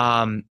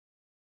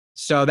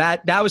 So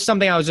that was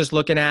something I was just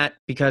looking at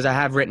because I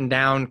have written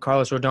down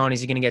Carlos Rodon.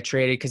 Is he going to get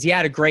traded? Because he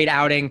had a great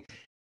outing.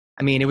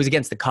 I mean, it was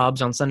against the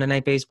Cubs on Sunday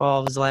Night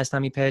Baseball. Was the last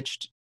time he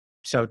pitched.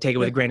 So take it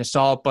with a grain of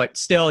salt. But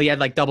still, he had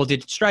like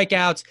double-digit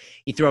strikeouts.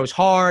 He throws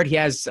hard. He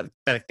has,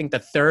 I think, the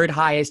third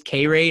highest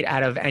K rate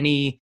out of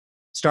any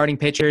starting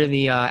pitcher in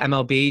the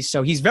MLB.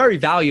 So he's very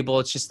valuable.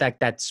 It's just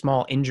that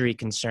small injury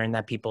concern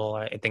that people,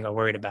 I think, are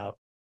worried about.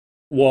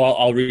 Well,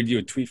 I'll read you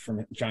a tweet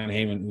from John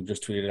Heyman, who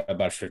just tweeted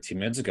about 15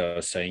 minutes ago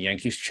saying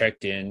Yankees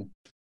checked in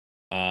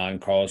on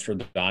Carlos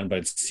Rodon, but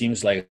it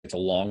seems like it's a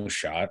long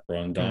shot.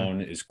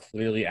 Rodon is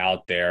clearly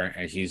out there,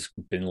 and he's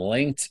been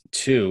linked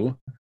to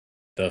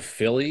the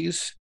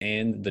Phillies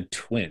and the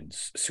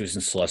Twins.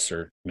 Susan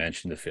Slusser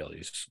mentioned the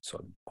Phillies, so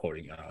I'm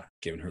quoting,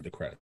 giving her the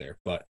credit there.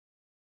 But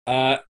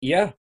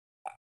yeah,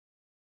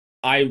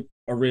 I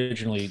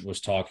originally was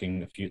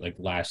talking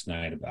last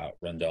night about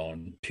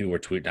Rendon. People were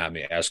tweeting at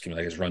me asking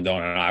me is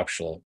Rendon an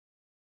actual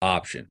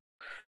option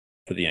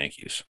for the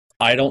Yankees?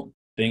 I don't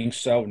think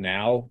so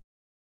now.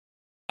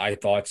 I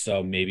thought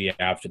so maybe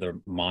after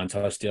the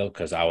Montas deal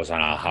because I was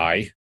on a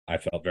high. I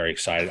felt very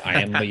excited.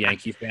 I am a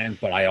Yankee fan,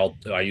 but I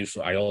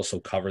also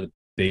cover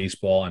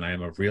baseball, and I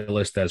am a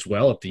realist as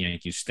well. If the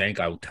Yankees stink,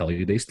 I will tell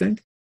you they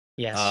stink.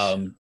 Yes.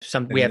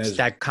 We And have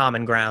that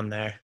common ground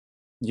there.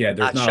 yeah,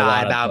 there's Not not a shy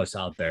lot of about, us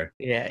out there.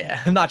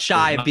 yeah. I'm not There's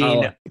shy of not a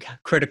being lot.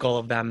 critical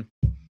of them.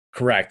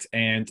 Correct.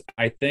 And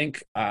I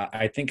think at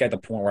the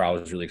point where I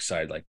was really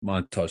excited, like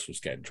Montos was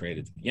getting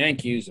traded to the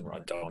Yankees and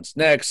Rondon's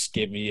next.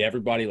 Give me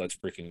everybody, let's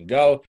freaking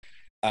go.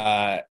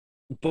 Uh,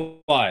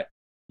 but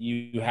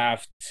you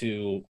have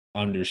to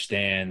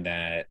understand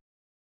that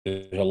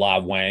there's a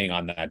lot weighing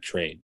on that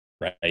trade,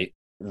 right?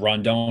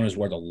 Rondon is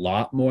worth a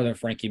lot more than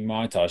Frankie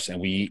Montas, and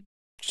we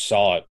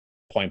saw it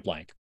point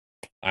blank.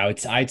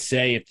 I'd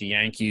say if the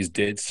Yankees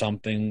did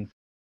something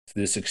to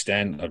this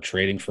extent of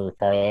trading for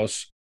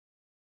Carlos,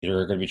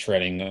 you're going to be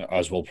trading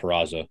Oswald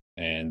Peraza,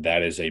 and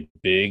that is a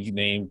big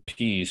name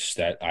piece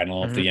that I don't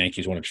know if the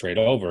Yankees want to trade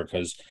over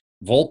because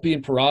Volpe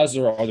and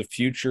Peraza are the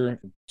future.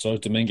 So is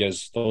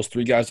Dominguez, those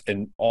three guys,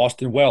 and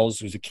Austin Wells,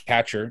 who's a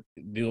catcher.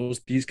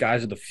 These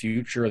guys are the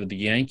future of the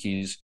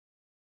Yankees.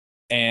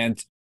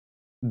 And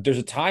there's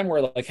a time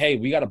where like, hey,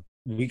 we gotta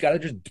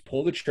just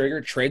pull the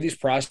trigger, trade these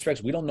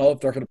prospects. We don't know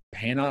if they're going to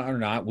pan out or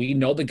not. We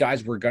know the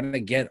guys we're going to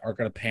get are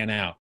going to pan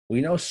out.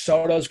 We know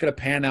Soto's going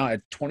to pan out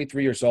at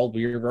 23 years old.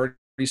 We've already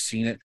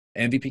seen it.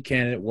 MVP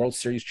candidate, World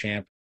Series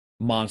champ,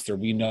 monster.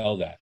 We know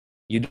that.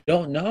 You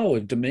don't know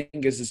if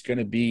Dominguez is going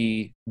to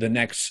be the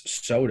next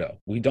Soto.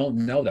 We don't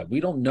know that. We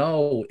don't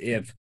know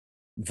if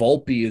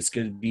Volpe is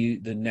going to be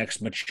the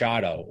next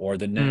Machado or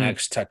the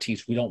next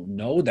Tatis. We don't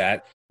know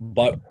that.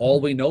 But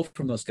all we know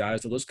from those guys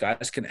is that those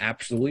guys can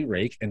absolutely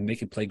rake and they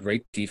can play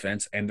great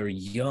defense, and they're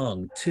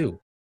young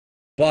too.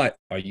 But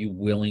are you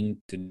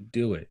willing to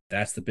do it?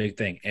 That's the big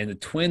thing. And the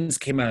Twins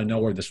came out of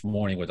nowhere this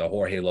morning with a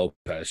Jorge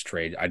Lopez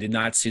trade. I did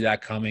not see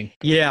that coming.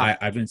 Yeah.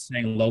 I've been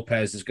saying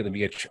Lopez is going to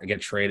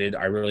get traded.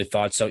 I really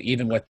thought so,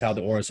 even with how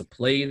the Orioles have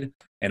played.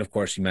 And, of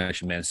course, you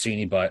mentioned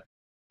Mancini. But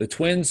the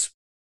Twins,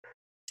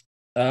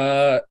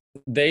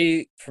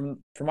 they,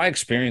 from my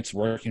experience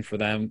working for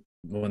them,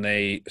 when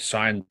they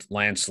signed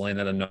Lance Lynn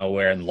out of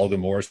nowhere and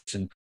Logan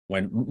Morrison,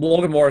 when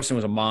Logan Morrison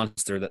was a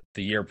monster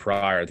the year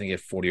prior, I think he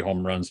had 40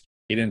 home runs.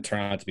 He didn't turn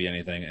out to be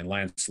anything, and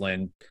Lance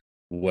Lynn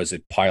was a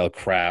pile of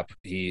crap.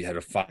 He had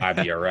a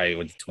 5 ERA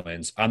with the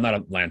Twins. I'm not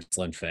a Lance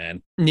Lynn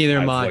fan. Neither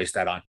am I.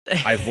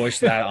 I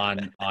voiced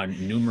that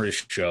on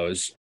numerous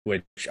shows,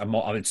 which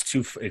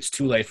it's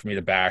too late for me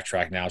to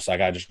backtrack now, so I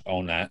gotta just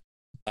own that.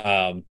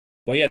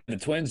 But yeah, the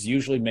Twins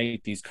usually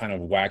make these kind of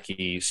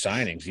wacky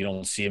signings. You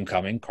don't see them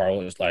coming.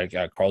 Carlos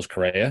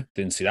Correa,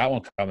 didn't see that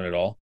one coming at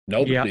all.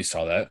 Nobody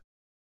saw that.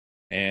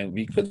 And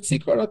we could see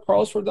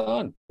Carlos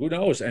Rodon. Who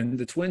knows? And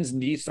the Twins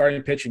need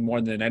starting pitching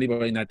more than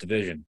anybody in that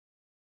division.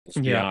 Let's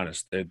be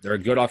honest. They're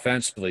good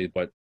offensively,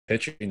 but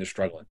pitching, they're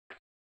struggling.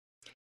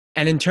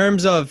 And in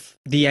terms of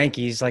the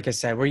Yankees, like I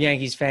said, we're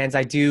Yankees fans.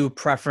 I do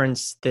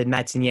preference the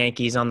Mets and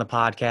Yankees on the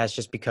podcast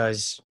just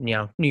because,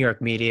 New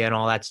York media and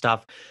all that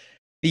stuff.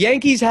 The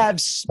Yankees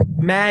have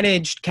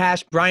managed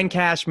Brian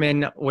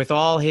Cashman, with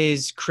all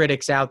his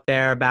critics out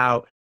there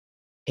about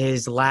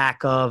his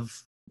lack of,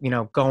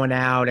 going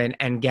out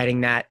and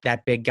getting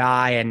that big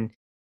guy. And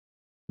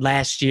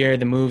last year,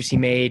 the moves he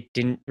made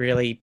didn't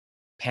really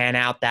pan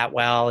out that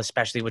well,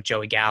 especially with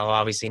Joey Gallo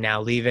obviously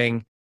now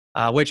leaving.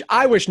 Which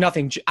I wish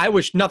nothing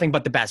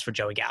but the best for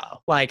Joey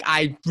Gallo. Like,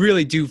 I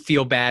really do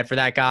feel bad for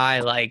that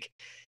guy. Like,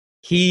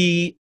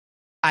 I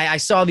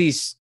saw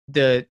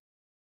the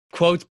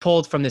quotes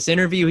pulled from this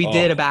interview he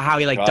did about how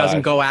he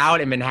doesn't go out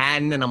in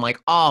Manhattan. And I'm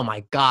like, oh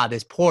my God,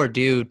 this poor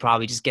dude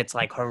probably just gets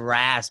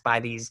harassed by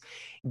these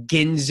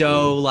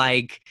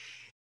Ginzo,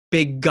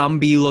 big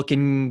Gumby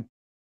looking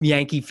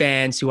Yankee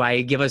fans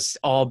who give us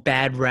all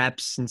bad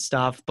reps and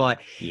stuff.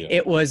 But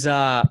it was,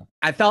 I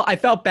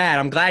felt bad.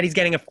 I'm glad he's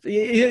getting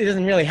it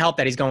doesn't really help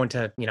that he's going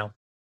to,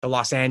 the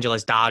Los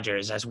Angeles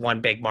Dodgers as one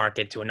big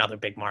market to another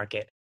big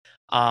market.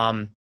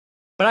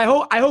 But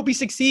I hope he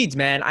succeeds,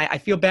 man. I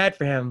feel bad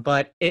for him,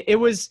 but it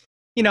was,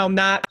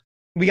 not,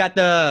 we got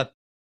the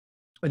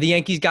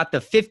Yankees got the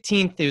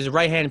 15th. It was a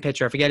right-handed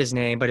pitcher. I forget his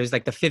name, but it was the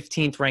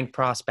 15th ranked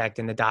prospect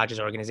in the Dodgers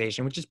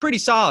organization, which is pretty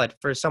solid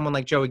for someone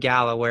like Joey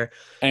Gallo.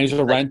 And he's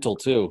a rental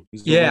too.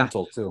 It's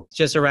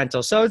just a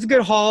rental. So it's a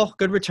good haul,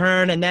 good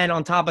return. And then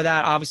on top of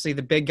that, obviously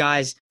the big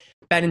guys,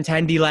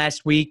 Benintendi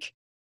last week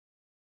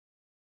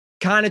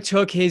kind of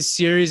took his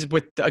series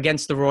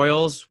against the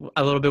Royals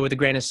a little bit with a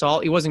grain of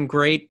salt. He wasn't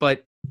great,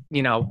 but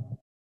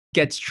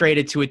gets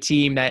traded to a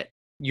team that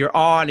you're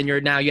on, and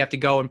you have to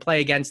go and play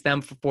against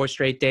them for 4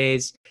 straight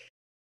days.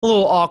 A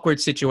little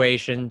awkward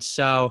situation.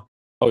 So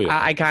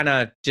I kind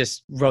of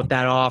just wrote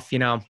that off,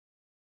 and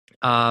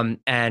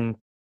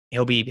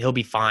he'll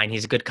be fine.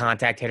 He's a good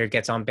contact hitter,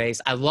 gets on base.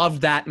 I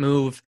love that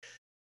move.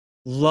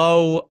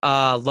 Low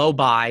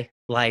buy.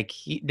 The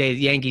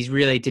Yankees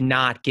really did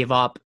not give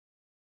up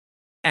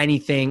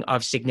anything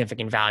of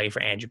significant value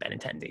for Andrew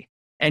Benintendi.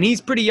 And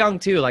he's pretty young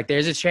too.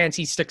 There's a chance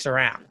he sticks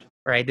around,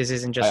 right? This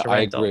isn't just a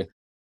rental. I agree.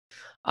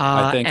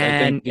 I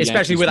think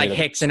especially with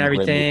Hicks and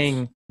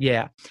everything.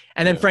 Yeah.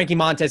 And then Frankie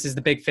Montes is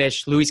the big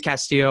fish. Luis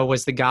Castillo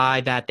was the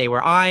guy that they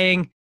were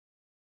eyeing.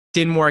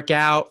 Didn't work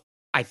out.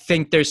 I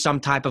think there's some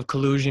type of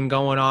collusion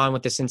going on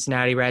with the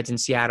Cincinnati Reds and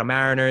Seattle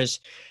Mariners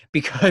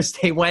because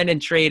they went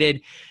and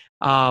traded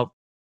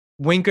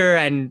Winker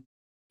and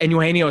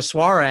Eugenio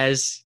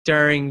Suarez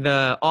during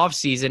the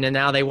offseason, and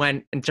now they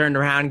went and turned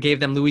around and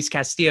gave them Luis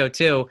Castillo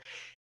too.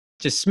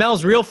 Just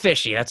smells real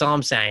fishy. That's all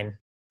I'm saying.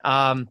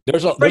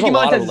 There's a Frankie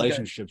lot of Montas is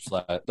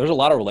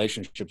good.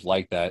 relationships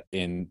like that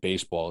in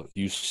baseball.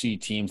 You see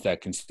teams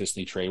that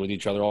consistently trade with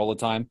each other all the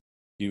time.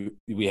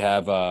 We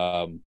have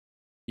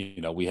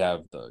we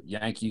have the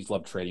Yankees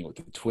love trading with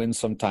the Twins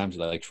sometimes.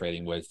 They like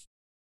trading with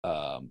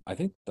I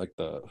think like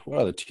what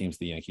other teams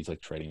the Yankees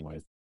like trading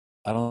with?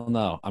 I don't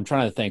know. I'm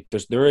trying to think.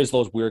 There is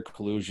those weird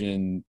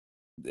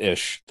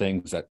collusion-ish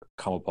things that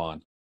come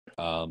upon.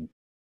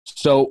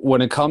 So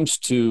when it comes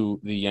to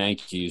the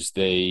Yankees,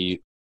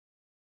 they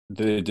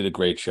did a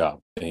great job,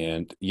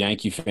 and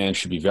Yankee fans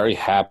should be very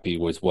happy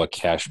with what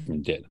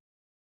Cashman did.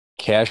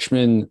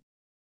 Cashman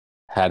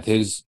had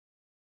his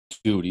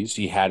duties.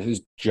 He had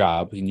his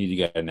job. He needed to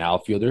get an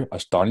outfielder, a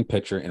starting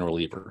pitcher, and a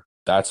reliever.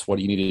 That's what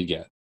he needed to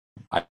get.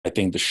 I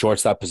think the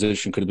shortstop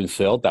position could have been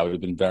filled. That would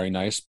have been very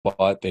nice,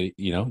 but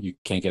you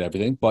can't get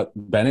everything. But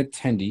Bennett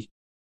Tendy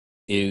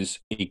is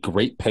a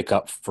great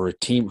pickup for a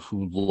team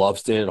who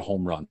loves to hit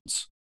home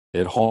runs. They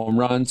hit home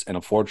runs and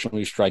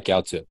unfortunately strike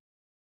out too.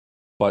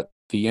 But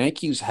the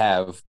Yankees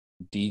have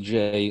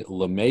DJ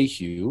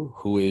LeMahieu,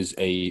 who is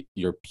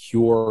your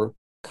pure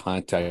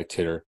contact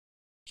hitter.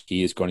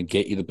 He is going to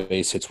get you the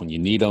base hits when you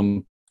need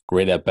them.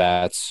 Great at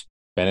bats.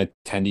 Bennett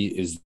Tendy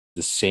is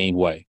the same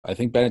way. I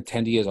think Bennett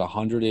Tendy has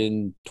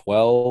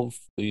 112,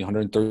 maybe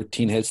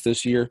 113 hits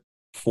this year,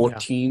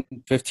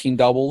 15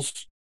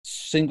 doubles,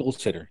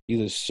 singles hitter.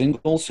 He's a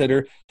singles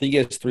hitter. I think he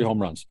has 3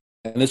 home runs.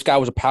 And this guy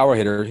was a power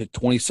hitter, hit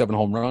 27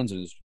 home runs in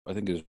his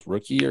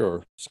rookie year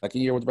or second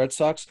year with the Red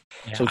Sox.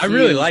 Yeah, so I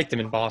really liked him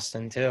in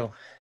Boston too.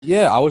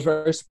 Yeah, I was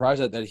very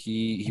surprised that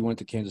he went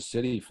to Kansas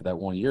City for that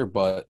 1 year.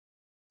 But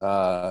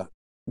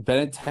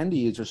Bennett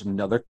Tendy is just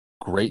another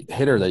great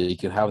hitter that you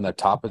can have in that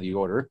top of the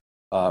order.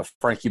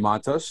 Frankie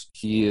Montas,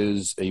 he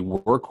is a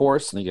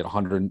workhorse, and he got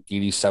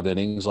 187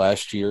 innings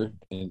last year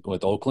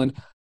with Oakland.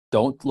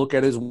 Don't look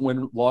at his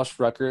win-loss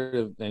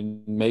record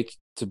and make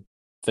to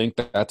think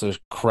that that's a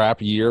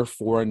crap year,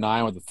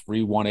 4-9 with a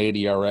 3.18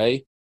 ERA.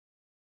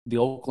 The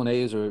Oakland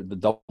A's are the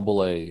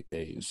double-A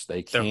A's.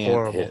 They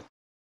can't hit.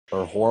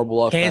 They're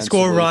horrible offensively. Can't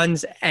score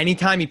runs.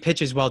 Anytime he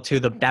pitches well, too,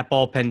 that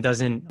bullpen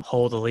doesn't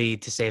hold a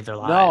lead to save their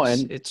lives. No,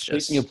 and it's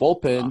just speaking of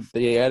bullpen, tough.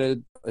 They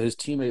added his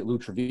teammate Lou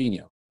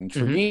Trevino. And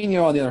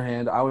Trevino, on the other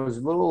hand, I was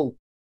a little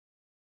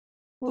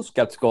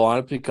skeptical on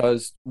it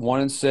because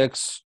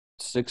 1-6,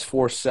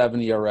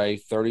 6.47 ERA,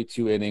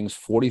 32 innings,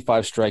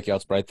 45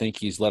 strikeouts, but I think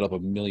he's let up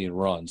 1 million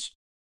runs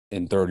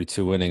in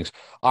 32 innings.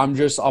 I'm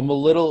a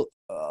little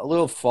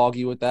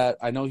foggy with that.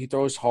 I know he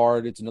throws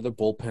hard. It's another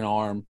bullpen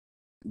arm.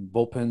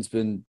 Bullpen's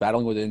been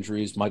battling with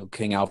injuries. Michael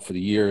King out for the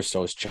year,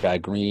 so is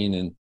Chad Green,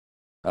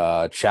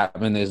 and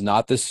Chapman is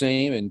not the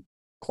same, and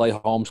Clay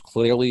Holmes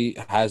clearly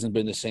hasn't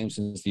been the same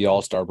since the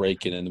All-Star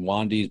break, and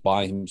Wandy's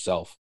by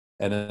himself.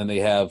 And then they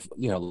have,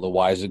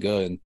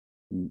 Loizaga and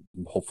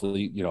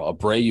hopefully,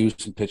 Abreu's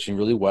pitching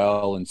really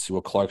well, and see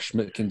what Clark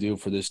Schmidt can do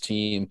for this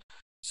team.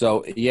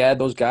 So, yeah,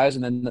 those guys.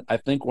 And then I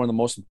think one of the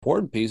most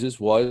important pieces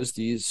was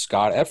the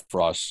Scott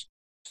Effross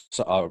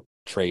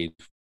trade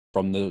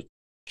from the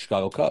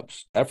Chicago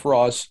Cubs.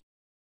 Effross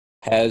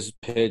has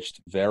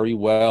pitched very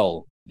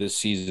well this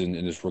season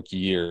in his rookie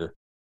year.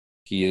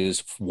 He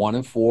is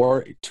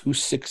 1-4,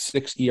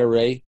 2.66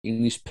 ERA,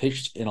 and he's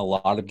pitched in a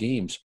lot of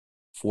games.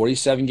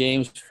 47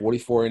 games,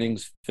 44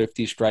 innings,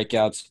 50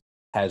 strikeouts,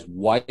 has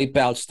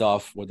wipeout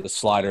stuff with the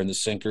slider and the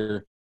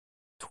sinker.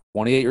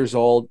 28 years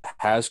old,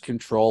 has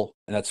control,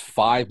 and that's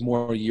 5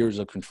 more years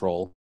of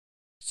control.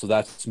 So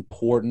that's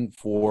important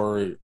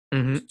for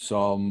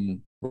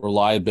some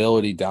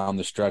reliability down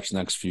the stretch the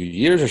next few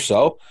years or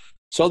so.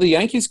 So the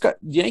Yankees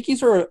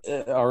are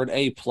an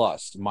A+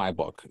 in my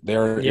book.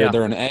 They're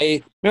an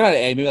A, maybe not an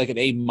A, maybe like an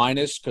A-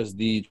 because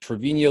the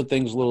Trevino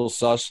thing's a little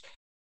sus.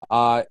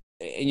 And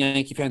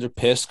Yankee fans are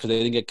pissed because they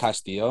didn't get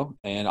Castillo,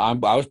 and I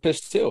was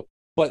pissed too.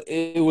 But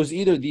it was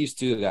either these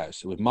two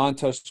guys. It was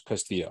Montas,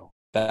 Castillo.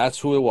 That's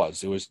who it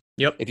was. It was.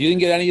 Yep. If you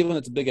didn't get any of them,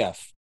 it's a big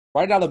F.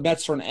 Right now, the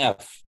Mets are an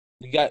F.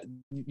 You got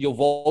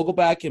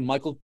Vogelback and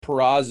Michael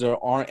Peraza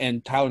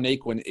and Tyler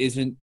Naquin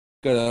isn't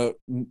gonna.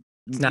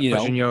 It's not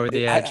pushing you over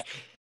the edge.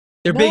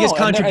 Their No, biggest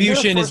and they're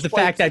contribution is the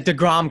fact that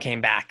DeGrom came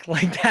back.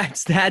 Like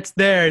that's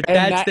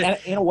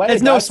in a way,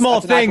 that's no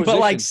small thing, but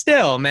like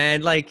still,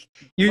 man, like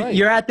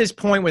you're at this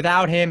point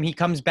without him. He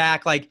comes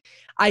back. Like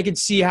I could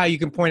see how you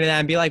can point at that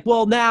and be like,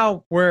 well,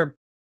 now we're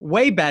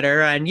way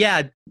better. And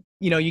yeah,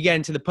 you get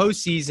into the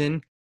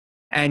postseason,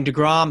 and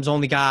DeGrom's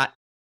only got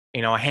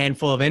a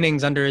handful of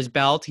innings under his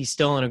belt. He's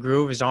still in a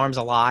groove. His arm's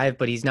alive,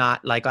 but he's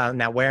not like on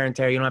that wear and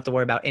tear. You don't have to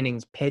worry about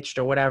innings pitched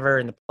or whatever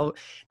in the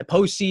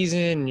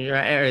postseason,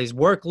 his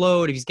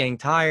workload, if he's getting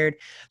tired.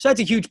 So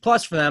that's a huge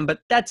plus for them,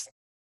 but that's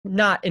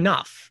not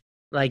enough.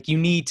 Like you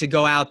need to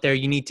go out there.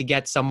 You need to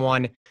get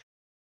someone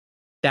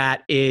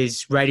that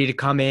is ready to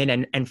come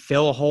in and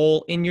fill a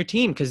hole in your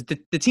team, because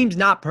the team's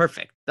not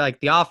perfect. Like,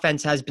 the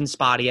offense has been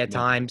spotty at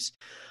times.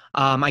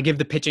 I give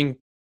the pitching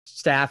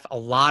staff a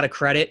lot of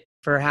credit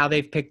for how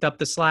they've picked up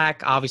the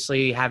slack.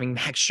 Obviously, having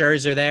Max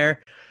Scherzer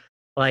there,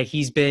 like,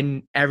 he's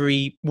been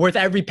worth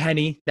every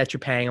penny that you're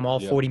paying him, all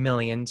 40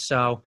 million.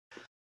 So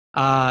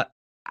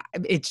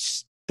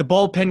it's the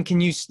bullpen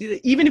can use,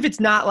 even if it's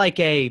not like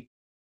a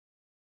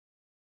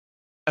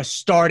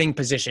starting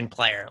position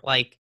player,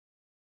 like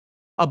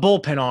a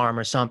bullpen arm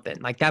or something.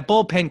 Like, that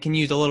bullpen can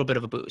use a little bit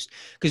of a boost,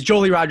 because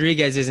Joely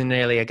Rodriguez isn't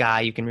really a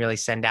guy you can really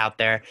send out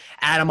there.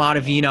 Adam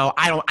Ottavino,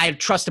 I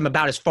trust him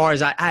about as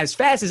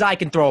fast as I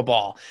can throw a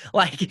ball.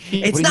 Like,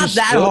 it's But not he's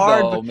that good,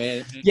 hard. though, But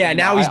man. yeah,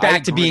 now he's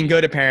back to being agree.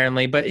 good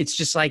apparently. But it's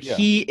just like, Yeah.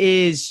 he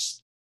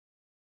is.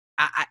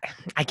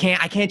 I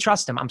can't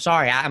trust him. I'm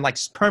sorry. I'm like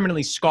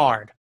permanently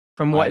scarred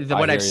from what I hear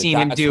I've you. seen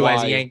him That's do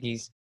as why.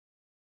 Yankees.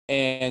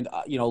 And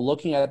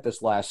looking at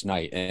this last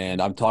night, and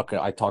I talk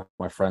to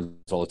my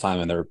friends all the time,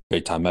 and they're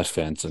big time Mets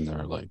fans, and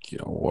they're like,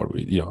 what are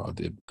we,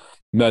 the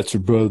Mets are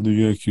better than the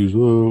Yankees,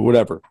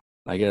 whatever.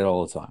 I get it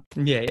all the time.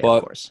 Yeah, of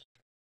But course.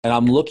 and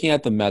I'm looking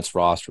at the Mets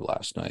roster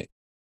last night.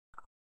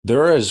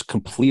 They're as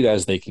complete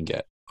as they can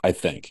get, I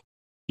think.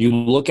 You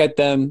look at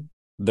them,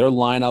 their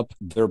lineup,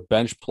 their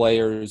bench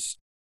players,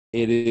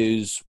 it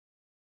is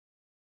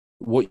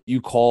what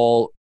you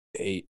call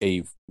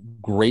a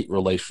great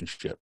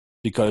relationship,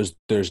 because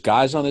there's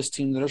guys on this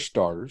team that are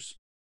starters,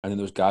 and then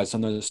there's guys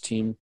on this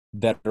team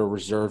that are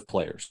reserve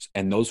players,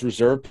 and those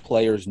reserve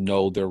players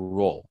know their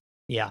role.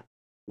 Yeah.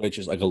 Which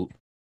is like a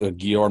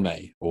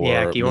Guillorme or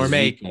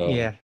Guillorme. Mazeika.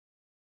 Yeah.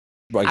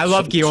 Like I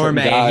love certain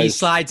Guillorme. He guys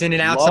slides in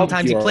and out. love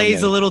Sometimes he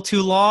plays a Guillorme. little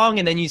too long,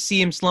 and then you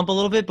see him slump a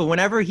little bit. But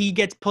whenever he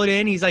gets put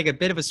in, he's like a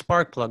bit of a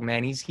spark plug,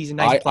 man. He's a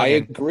nice I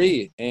plug-in.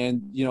 agree,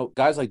 and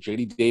guys like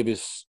JD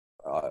Davis,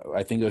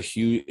 I think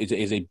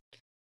is a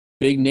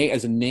big name,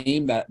 as a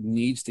name that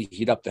needs to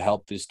heat up to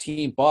help this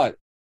team. But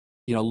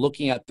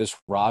looking at this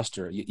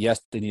roster,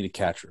 yes, they need a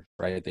catcher,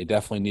 right? They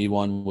definitely need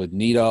one with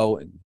Nito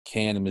and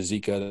Can and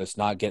Mazeika that's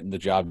not getting the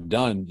job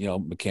done.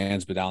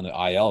 McCann's been down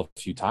the IL a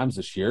few times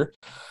this year.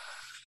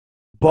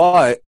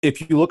 But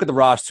if you look at the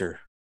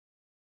roster,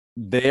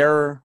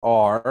 there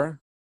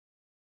are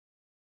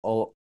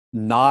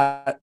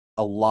not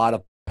a lot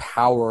of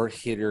power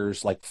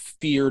hitters, like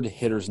feared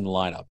hitters in the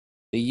lineup.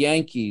 The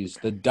Yankees,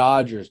 the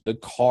Dodgers, the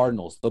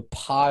Cardinals, the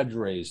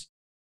Padres,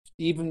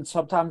 even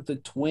sometimes the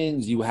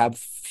Twins, you have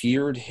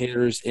feared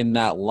hitters in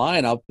that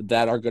lineup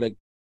that are going to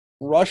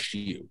rush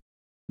you.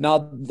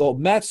 Now, the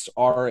Mets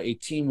are a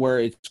team where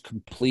it's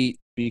complete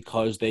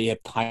because they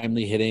have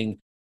timely hitting.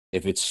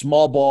 If it's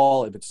small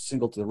ball, if it's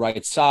single to the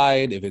right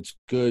side, if it's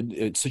good,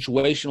 it's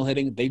situational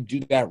hitting, they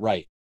do that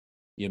right.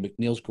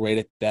 McNeil's great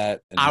at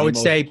that. And I would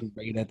Nimmo's say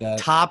great at that.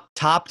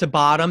 top to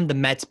bottom, the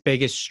Mets'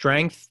 biggest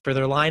strength for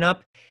their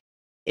lineup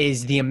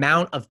is the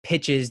amount of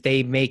pitches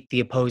they make the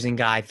opposing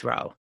guy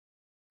throw.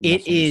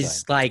 It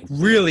is like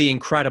really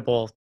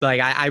incredible. Like,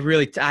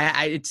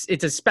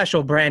 it's a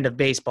special brand of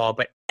baseball,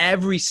 but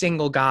every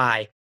single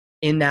guy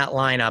in that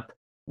lineup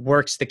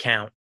works the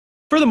count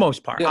for the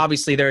most part. Yeah.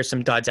 Obviously, there are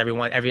some duds.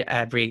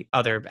 Every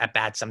other at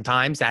bat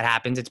sometimes that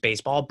happens. It's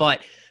baseball,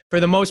 but for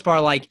the most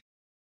part, like,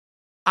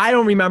 I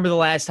don't remember the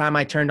last time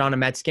I turned on a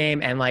Mets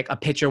game and like a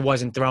pitcher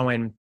wasn't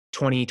throwing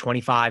 20,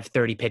 25,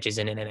 30 pitches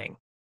in an inning.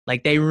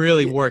 Like, they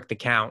really work the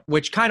count,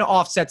 which kind of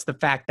offsets the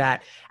fact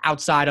that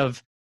outside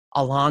of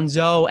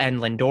Alonso and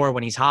Lindor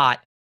when he's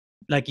hot,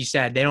 like you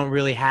said, they don't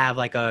really have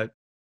like a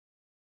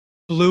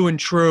blue and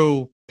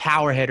true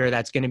power hitter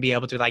that's going to be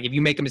able to, like, if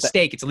you make a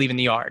mistake, it's leaving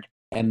the yard.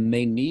 And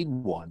they need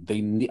one.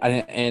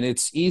 And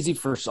it's easy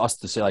for us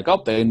to say, like,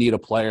 oh, they need a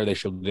player, they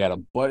should get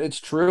him. But it's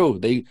true.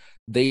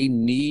 They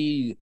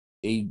need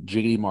a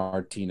JD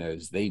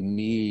Martinez. They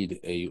need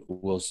a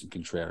Wilson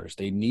Contreras.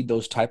 They need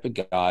those type of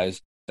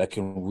guys that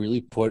can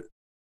really put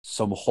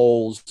some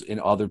holes in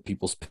other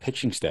people's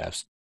pitching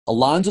staffs.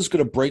 Alonso's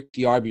going to break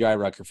the RBI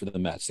record for the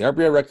Mets. The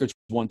RBI record's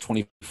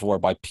 124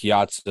 by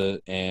Piazza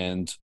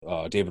and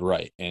David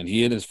Wright. And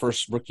he, in his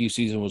first rookie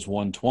season, was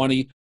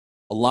 120.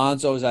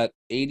 Alonso is at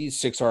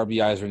 86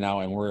 RBIs right now,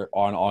 and we're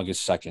on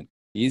August 2nd.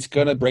 He's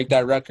going to break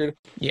that record.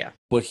 Yeah.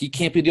 But he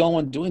can't be the only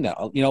one doing that.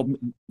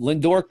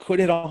 Lindor could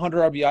hit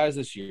 100 RBIs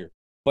this year.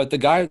 But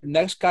the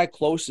next guy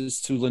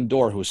closest to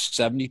Lindor, who has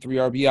 73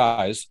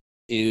 RBIs,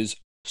 is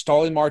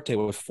Starling Marte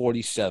with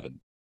 47.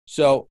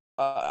 So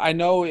I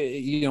know,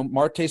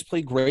 Marte's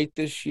played great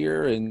this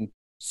year, and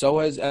so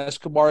has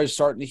Escobar. Is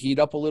starting to heat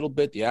up a little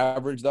bit. The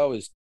average, though,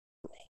 is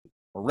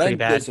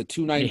horrendous at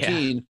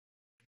 219. Yeah.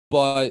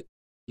 But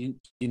you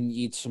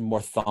need some more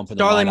thump in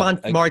the lineup.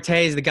 Starling Marte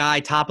is the guy,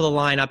 top of the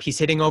lineup. He's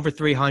hitting over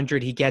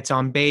 300. He gets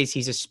on base.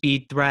 He's a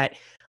speed threat.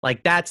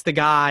 Like, that's the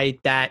guy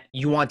that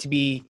you want to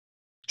be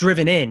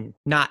driven in,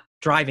 not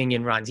driving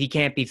in runs. He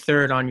can't be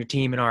third on your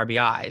team in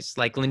RBIs.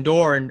 Like,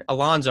 Lindor and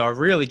Alonso are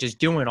really just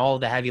doing all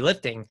the heavy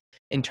lifting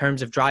in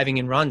terms of driving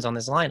in runs on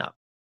this lineup.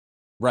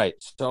 Right.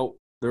 So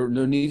there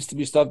needs to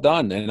be stuff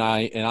done. And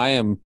I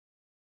am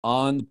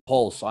on the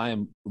pulse. I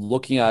am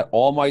looking at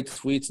all my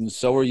tweets, and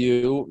so are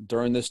you.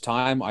 During this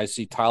time, I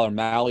see Tyler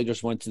Mahle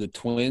just went to the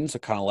Twins. I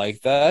kind of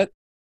like that.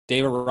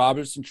 David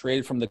Robertson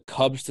traded from the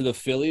Cubs to the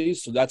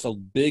Phillies, so that's a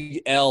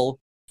big L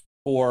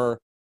for.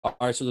 All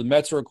right, so the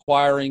Mets are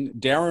acquiring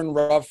Darren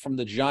Ruff from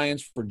the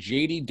Giants for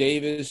J.D.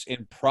 Davis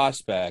and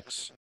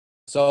prospects.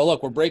 So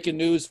look, we're breaking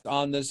news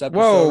on this episode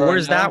Whoa, right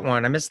where's now. that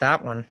one? I missed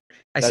that one.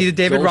 I see That's the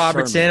David Joel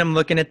Robertson. Sherman. I'm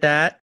looking at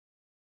that.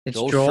 It's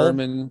Joel Joel.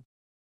 Sherman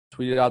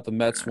tweeted out the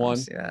Mets Let me one.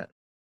 see that.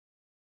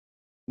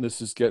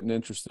 This is getting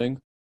interesting.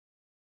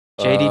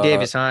 J.D.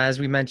 Davis, as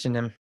we mentioned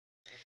him.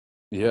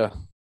 Yeah.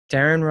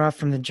 Darren Ruff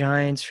from the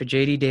Giants for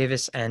J.D.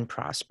 Davis and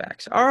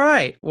prospects. All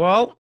right.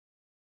 Well,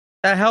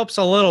 that helps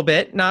a little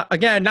bit.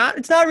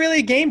 It's not really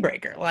a game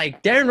breaker.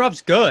 Like Darren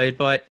Ruff's good,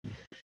 but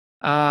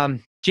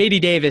J.D.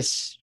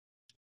 Davis,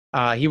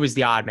 he was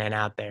the odd man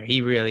out there.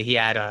 He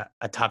had a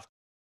tough.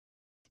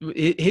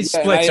 His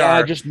splits I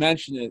are just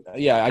mentioned it.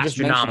 Yeah, I just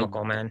mentioned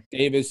astronomical, man.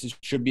 Davis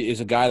is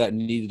a guy that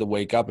needed to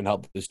wake up and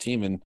help this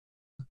team, and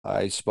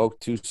I spoke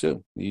too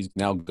soon. He's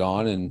now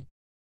gone, and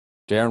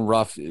Darren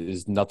Ruff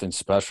is nothing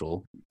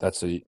special.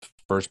 That's a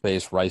first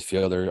base right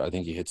fielder. I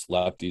think he hits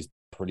lefties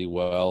pretty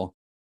well.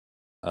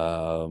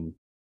 I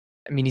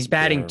mean, he's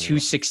batting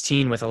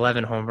 .216 with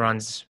 11 home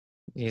runs.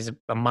 He's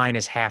a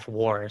minus half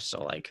WAR,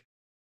 so like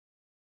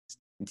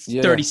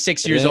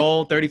 36 years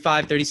old,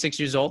 35, 36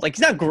 years old. Like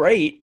he's not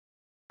great.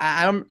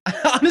 I'm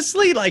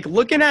honestly like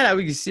looking at how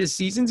his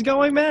season's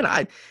going, man.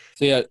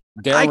 Darren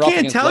I Ruff can't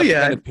against tell you.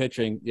 left-handed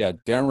pitching. Yeah,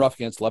 Darren Ruff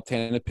against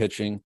left-handed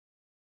pitching.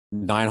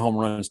 9 home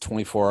runs,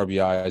 24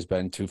 RBIs,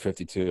 batting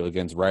 .252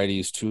 against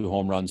righties. 2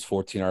 home runs,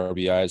 14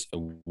 RBIs, a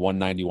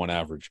 191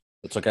 average.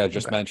 It's like I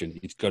just mentioned.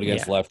 He's good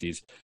against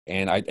lefties,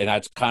 and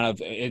that's kind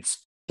of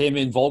it's him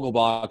and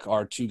Vogelbach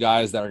are 2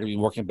 guys that are going to be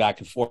working back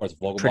and forth.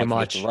 Vogelbach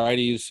gets the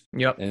righties,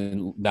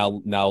 and now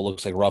it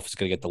looks like Ruff is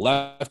going to get the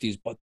lefties.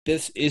 But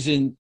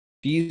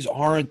these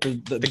aren't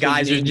the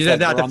guys are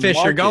not the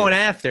fish you're going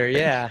after.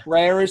 Yeah,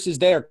 Contreras is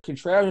there.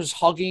 Contreras is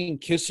hugging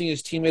and kissing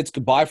his teammates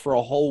goodbye for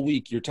a whole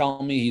week. You're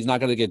telling me he's not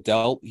going to get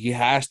dealt? He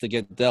has to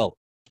get dealt.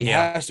 He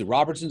has to.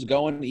 Robertson's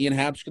going. Ian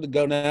Happ's going to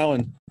go now,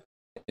 and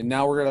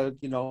now we're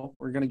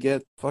gonna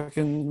get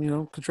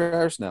fucking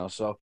Contreras now.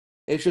 So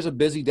it's just a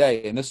busy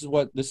day, and this is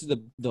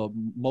the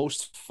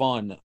most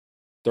fun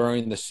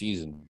during the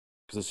season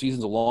because the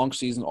season's a long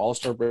season.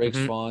 All-Star break's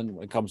fun.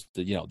 When it comes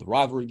to the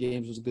rivalry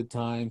games was a good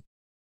time.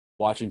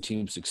 Watching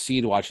teams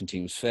succeed, watching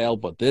teams fail,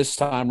 but this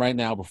time right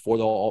now, before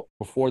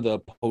the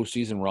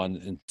postseason run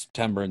in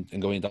September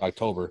and going into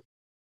October,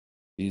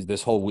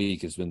 this whole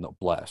week has been a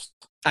blast.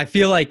 I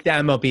feel like the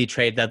MLB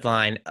trade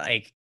deadline,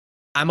 like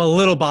I'm a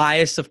little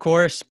biased, of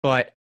course,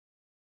 but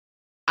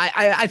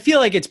I feel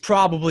like it's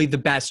probably the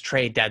best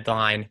trade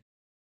deadline,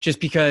 just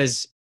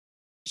because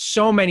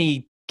so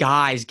many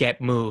guys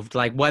get moved.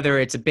 Like whether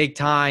it's a big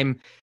time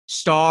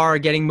star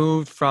getting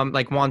moved from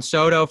like Juan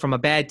Soto from a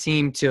bad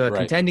team to a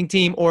contending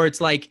team, or it's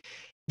like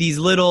these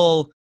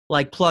little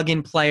like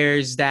plug-in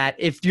players that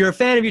if you're a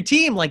fan of your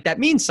team, like that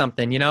means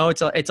something,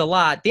 it's a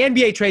lot. The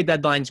NBA trade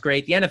deadline's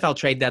great. The NFL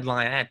trade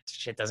deadline, that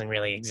shit doesn't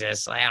really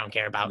exist. Like, I don't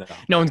care about,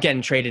 no one's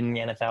getting traded in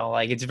the NFL.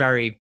 Like it's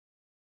very,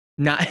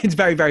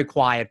 very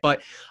quiet.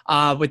 But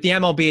with the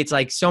MLB, it's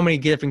like so many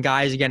different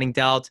guys are getting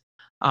dealt.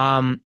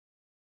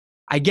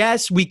 I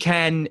guess we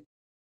can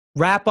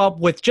wrap up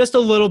with just a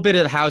little bit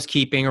of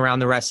housekeeping around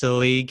the rest of the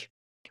league.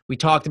 We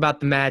talked about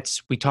the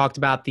Mets. We talked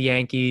about the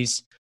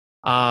Yankees.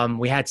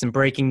 We had some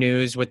breaking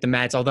news with the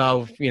Mets,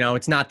 although,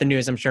 it's not the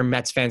news I'm sure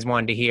Mets fans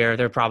wanted to hear.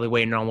 They're probably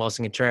waiting on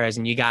Wilson Contreras,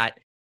 and you got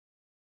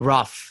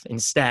Ruff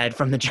instead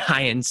from the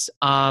Giants.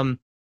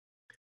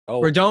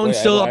 Rodon's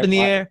still up in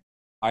the air.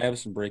 I have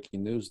some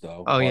breaking news,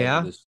 though. Oh,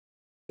 yeah?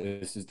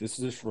 This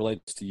just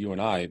relates to you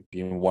and I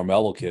being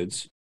Warmello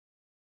kids.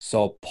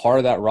 So part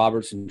of that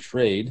Robertson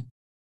trade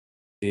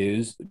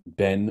is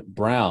Ben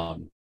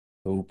Brown,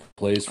 who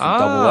plays for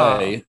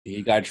Double-A.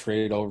 He got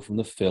traded over from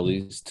the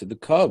Phillies to the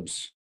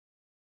Cubs.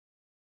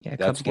 Yeah,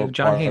 Cubs give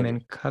John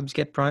Heyman. Cubs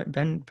get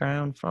Ben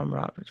Brown for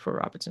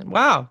Robertson.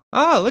 Wow.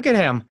 Oh, look at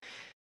him.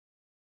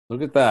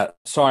 Look at that.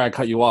 Sorry, I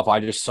cut you off. I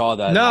just saw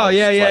that. No,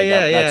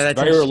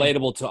 That's very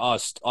relatable to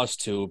us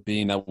two,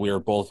 being that we are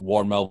both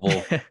War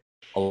Melville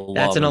alum.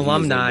 That's an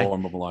alumni.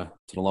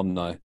 It's an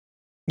alumni.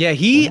 Yeah,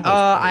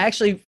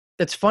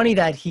 it's funny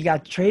that he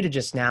got traded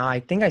just now. I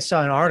think I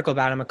saw an article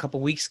about him a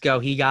couple weeks ago.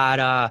 He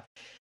got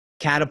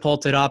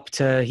catapulted up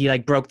to, he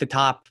like broke the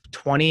top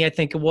 20, I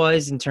think it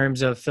was, in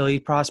terms of Philly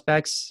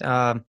prospects. So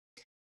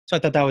I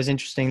thought that was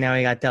interesting. Now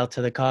he got dealt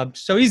to the Cubs.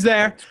 So he's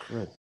there.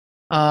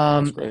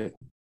 That's great.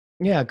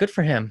 Yeah, good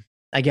for him,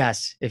 I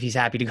guess, if he's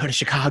happy to go to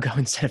Chicago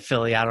instead of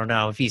Philly. I don't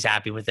know if he's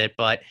happy with it,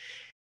 but,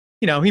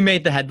 he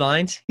made the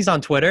headlines. He's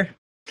on Twitter.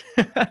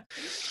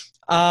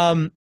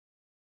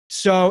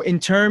 So in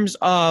terms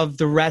of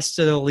the rest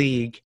of the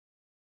league,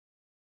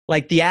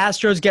 like the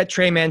Astros get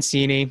Trey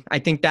Mancini. I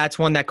think that's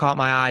one that caught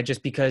my eye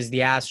just because the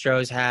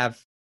Astros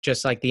have,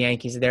 just like the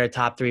Yankees, they're a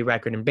top 3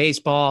 record in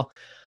baseball.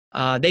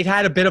 They've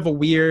had a bit of a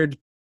weird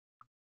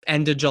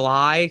end of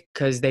July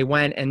because they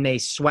went and they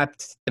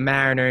swept the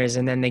Mariners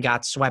and then they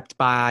got swept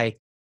by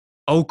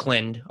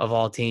Oakland of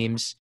all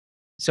teams.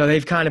 So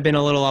they've kind of been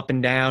a little up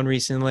and down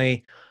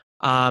recently.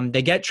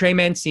 They get Trey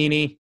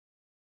Mancini.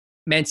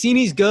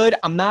 Mancini's good.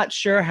 I'm not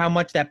sure how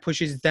much that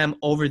pushes them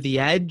over the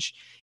edge.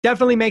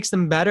 Definitely makes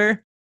them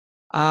better.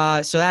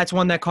 So that's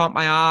one that caught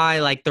my eye.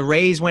 Like the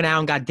Rays went out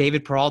and got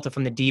David Peralta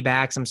from the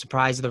D-backs. I'm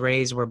surprised the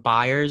Rays were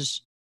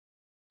buyers.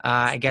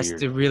 I guess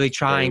Weird. they're really Very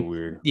trying.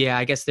 weird. Yeah,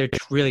 I guess they're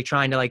really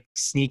trying to like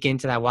sneak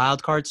into that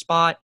wild card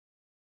spot.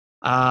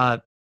 I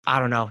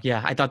don't know.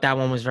 Yeah, I thought that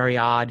one was very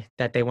odd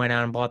that they went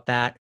out and bought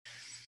that.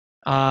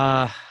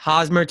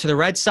 Hosmer to the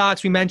Red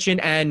Sox we mentioned,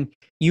 and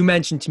you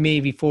mentioned to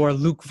me before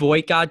Luke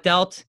Voigt got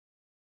dealt.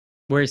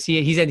 Where is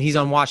he? He's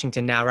on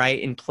Washington now, right?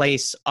 In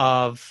place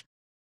of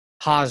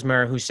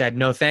Hosmer, who said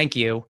no, thank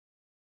you.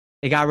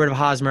 They got rid of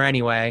Hosmer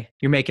anyway.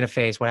 You're making a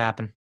face. What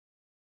happened?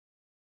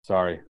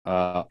 Sorry.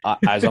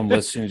 As I'm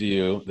listening to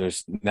you,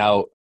 there's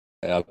now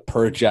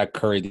per Jack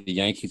Curry, the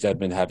Yankees have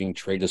been having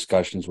trade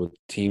discussions with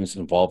teams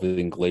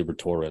involving Gleyber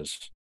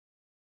Torres.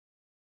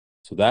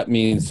 So that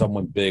means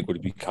someone big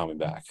would be coming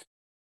back.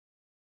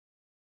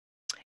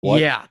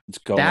 What's Yeah,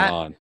 going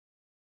on?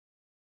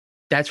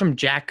 that's from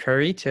Jack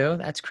Curry too.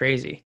 That's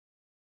crazy.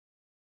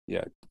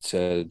 Yeah, it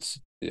says,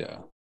 yeah.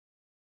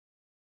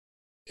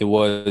 It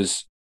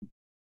was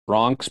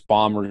Bronx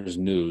Bombers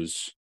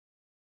News.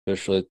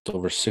 Officially, it's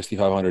over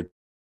 6,500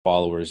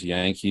 followers.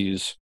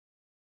 Yankees.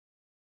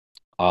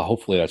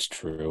 Hopefully that's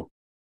true.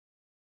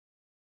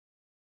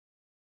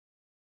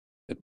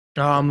 Oh,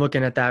 I'm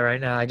looking at that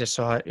right now. I just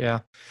saw it. Yeah,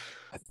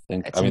 I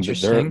think. that's I mean, they're.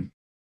 interesting.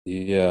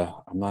 Yeah,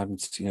 I'm not even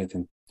seeing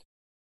anything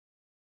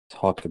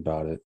talk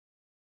about it.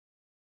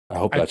 I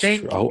hope I that's true.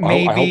 think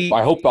maybe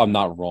I hope I'm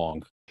not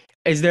wrong.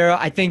 is there.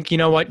 I think you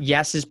know what.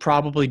 Yes is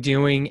probably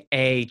doing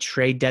a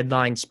trade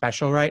deadline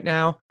special right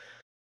now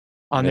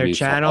on their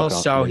channel,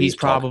 so Maybe he's he's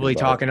talking probably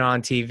about it. talking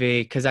on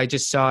TV. Because I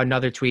just saw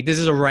another tweet. This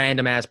is a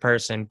random ass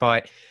person,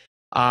 but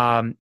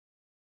um,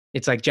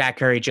 it's like Jack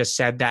Curry just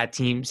said that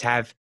teams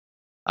have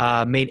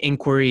made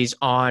inquiries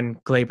on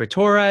Gleyber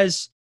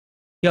Torres.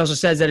 He also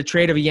says that a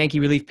trade of a Yankee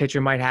relief pitcher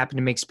might happen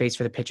to make space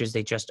for the pitchers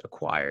they just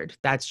acquired.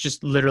 That's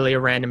just literally a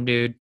random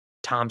dude,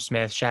 Tom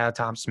Smith. Shout out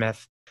Tom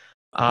Smith.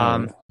 All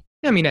right.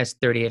 I mean, that's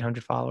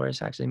 3,800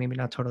 followers, actually, maybe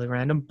not totally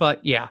random,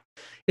 but yeah,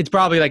 it's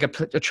probably like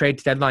a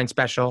trade deadline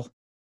special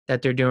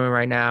that they're doing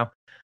right now.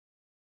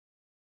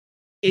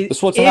 This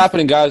is what's If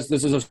happening, guys.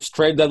 This is a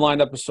trade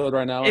deadline episode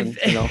right now, and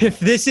if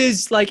this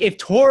is like if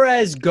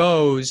Torres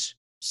goes,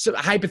 so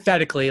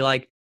hypothetically,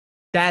 like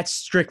that's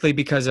strictly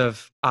because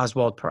of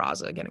Oswald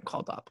Peraza getting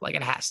called up. Like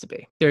it has to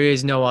be. There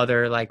is no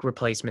other like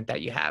replacement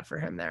that you have for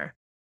him there.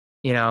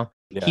 You know,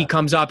 he yeah.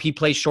 comes up, he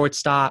plays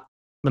shortstop.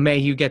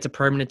 LeMahieu gets a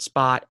permanent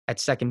spot at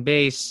second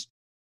base,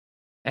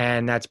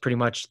 and that's pretty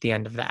much the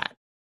end of that.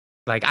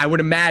 Like I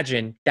would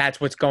imagine that's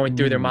what's going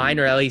through their mind,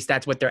 or at least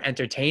that's what they're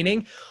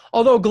entertaining.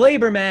 Although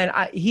Glaber, man,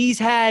 he's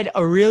had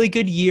a really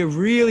good year,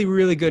 really,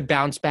 really good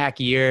bounce back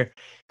year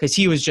because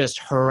he was just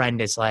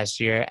horrendous last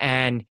year,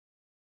 and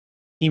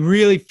he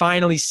really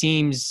finally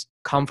seems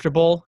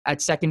comfortable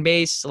at second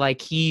base.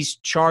 Like he's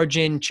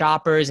charging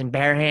choppers and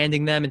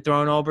barehanding them and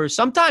throwing over.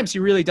 Sometimes he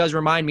really does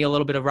remind me a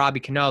little bit of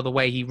Robbie Cano, the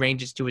way he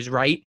ranges to his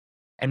right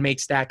and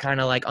makes that kind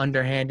of like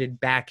underhanded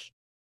back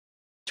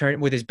turn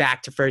with his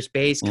back to first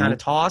base kind of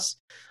toss.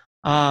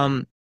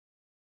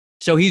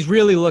 So he's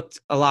really looked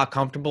a lot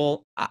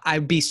comfortable.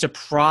 I'd be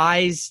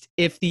surprised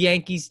if the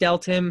Yankees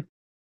dealt him,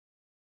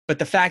 but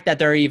the fact that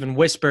there are even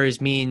whispers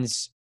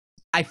means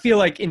I feel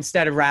like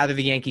instead of rather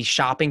the Yankees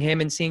shopping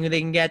him and seeing who they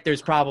can get,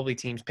 there's probably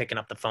teams picking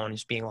up the phone and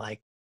just being like,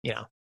 you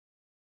know,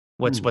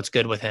 what's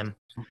good with him.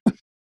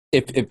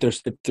 If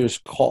there's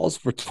calls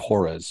for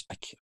Torres, I'm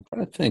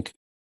trying to think.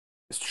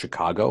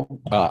 Chicago.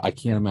 I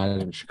can't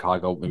imagine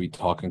Chicago maybe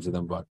talking to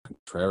them about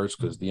Contreras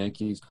because the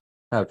Yankees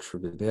have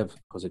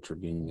Jose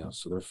Trevino,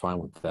 so they're fine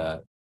with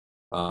that.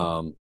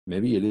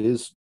 Maybe it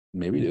is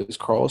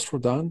Carlos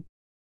Rodon,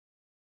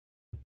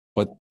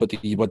 but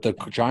the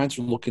Giants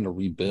are looking to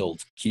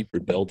rebuild, keep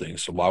rebuilding.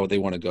 So why would they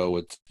want to go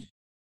with? I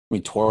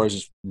mean, Torres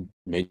is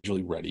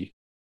majorly ready.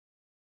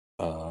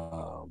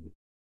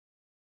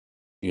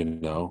 You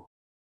know.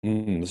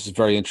 This is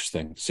very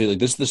interesting. See, like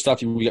this is the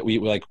stuff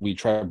we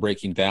try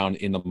breaking down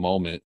in the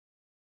moment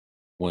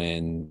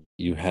when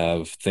you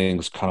have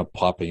things kind of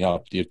popping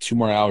up. You have 2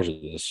 more hours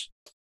of this.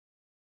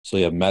 So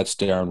yeah, Mets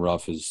Darren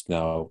Ruff is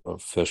now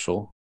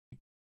official,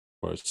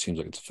 or it seems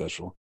like it's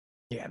official.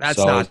 Yeah, that's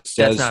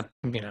So not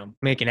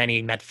making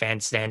any Met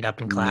fans stand up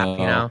and clap.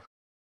 No.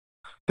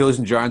 Phillies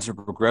and Giants are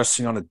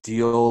progressing on a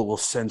deal. We'll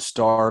send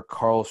star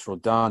Carlos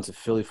Rodon to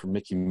Philly for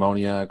Mickey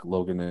Moniak,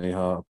 Logan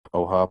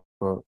Ohapa,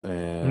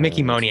 and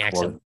Mickey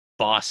Moniak's a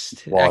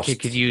bust. That kid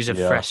could use a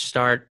fresh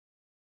start.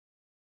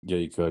 Yeah,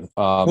 you could.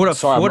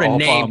 What a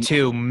name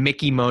too,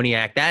 Mickey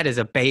Moniak. That is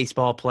a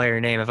baseball player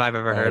name if I've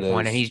ever heard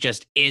one, and he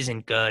just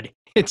isn't good.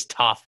 It's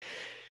tough.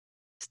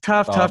 It's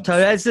tough.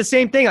 That's the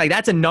same thing. Like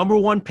that's a number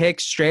 1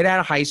 pick straight out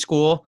of high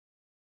school,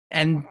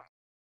 and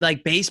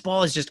like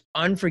baseball is just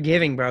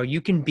unforgiving, bro.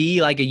 You can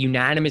be like a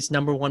unanimous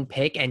number one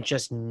pick and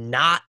just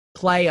not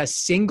play a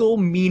single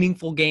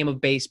meaningful game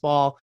of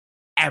baseball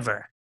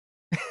ever.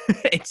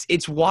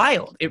 It's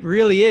wild. It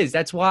really is.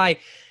 That's why,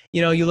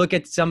 you look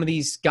at some of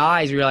these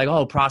guys where you're like,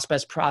 oh,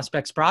 prospects,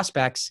 prospects,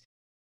 prospects.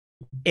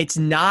 It's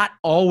not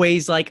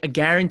always like a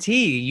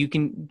guarantee.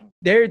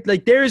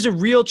 There is a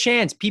real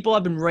chance. People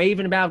have been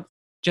raving about,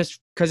 just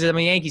because I'm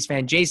a Yankees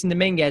fan, Jason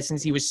Dominguez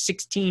since he was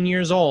 16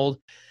 years old.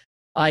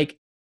 Like,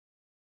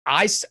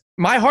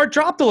 my heart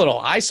dropped a little.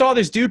 I saw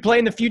this dude play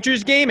in the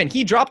Futures game, and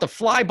he dropped a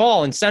fly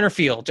ball in center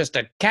field, just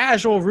a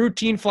casual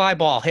routine fly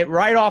ball, hit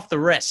right off the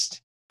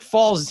wrist.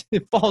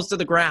 It falls to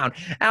the ground.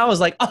 And I was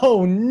like,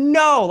 oh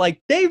no,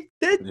 like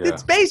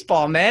it's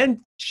baseball,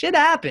 man. Shit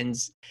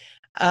happens.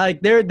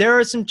 There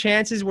are some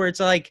chances where it's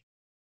like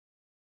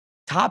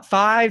top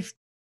 5,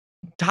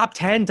 top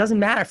 10, doesn't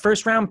matter.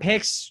 First round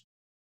picks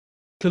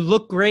could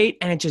look great,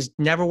 and it just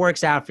never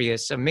works out for you.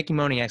 So Mickey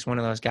Moniak's one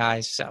of those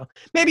guys. So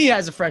maybe he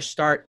has a fresh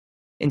start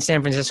in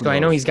San Francisco. I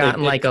know he's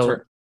gotten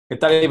if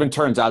that even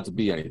turns out to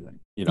be anything,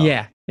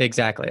 Yeah,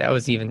 exactly. That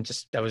was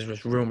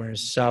just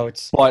rumors. So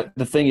But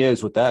the thing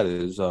is with that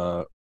is,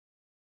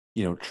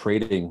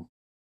 trading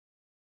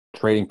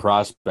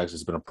prospects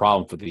has been a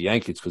problem for the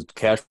Yankees because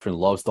Cashman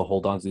loves to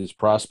hold on to these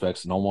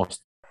prospects, and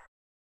almost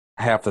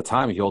half the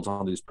time he holds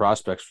on to these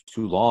prospects for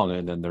too long,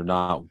 and then they're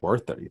not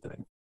worth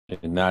anything.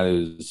 And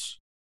that's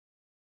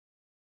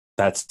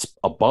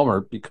a bummer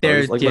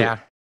because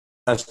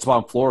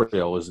Esteban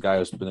Florio is a guy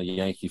who's been a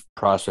Yankee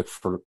prospect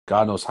for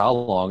God knows how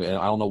long, and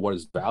I don't know what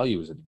his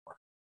value is anymore.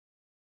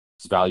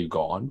 His value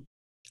gone.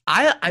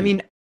 I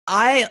mean,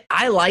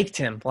 I liked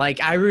him. Like,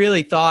 I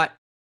really thought,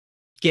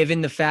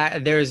 given the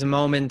fact there's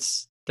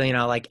moments,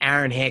 like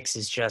Aaron Hicks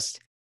is just,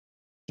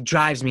 he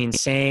drives me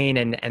insane,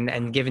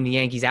 and given the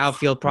Yankees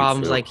outfield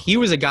problems, like he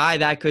was a guy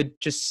that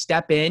could just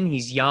step in.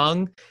 He's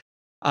young.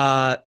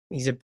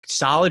 He's a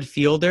solid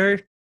fielder.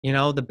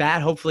 The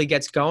bat hopefully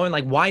gets going.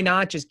 Like, why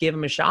not just give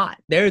him a shot?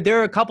 There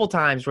are a couple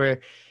times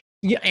where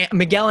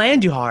Miguel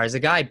Andujar is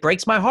a guy,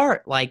 breaks my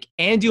heart. Like,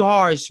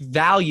 Andujar's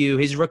value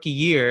his rookie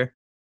year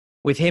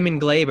with him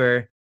and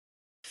Glaber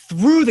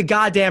through the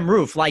goddamn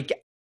roof.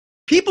 Like,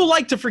 people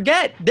like to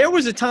forget there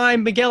was a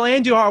time Miguel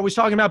Andujar was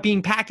talking about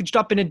being packaged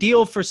up in a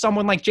deal for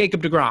someone like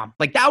Jacob deGrom.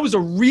 Like, that was a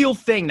real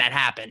thing that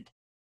happened.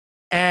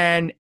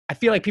 And I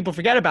feel like people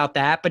forget about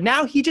that. But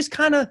now he just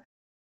kind of,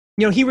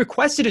 he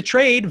requested a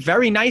trade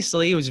very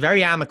nicely. It was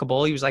very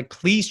amicable. He was like,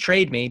 please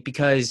trade me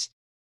because,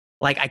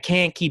 like, I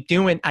can't keep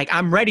doing, like,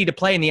 I'm ready to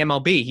play in the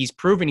MLB. He's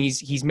proven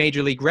he's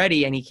major league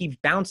ready, and he keeps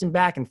bouncing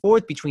back and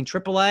forth between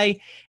AAA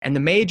and the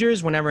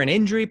majors whenever an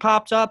injury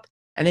pops up,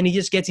 and then he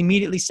just gets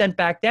immediately sent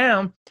back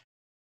down.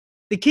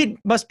 The kid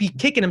must be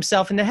kicking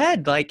himself in the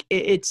head. Like,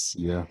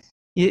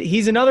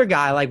 he's another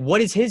guy. Like,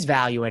 what is his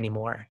value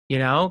anymore?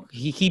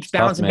 He keeps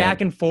bouncing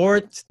back and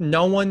forth.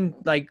 No one,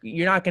 like,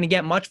 you're not going to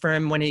get much for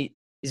him when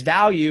his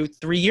value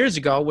 3 years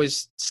ago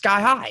was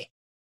sky high.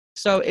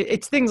 So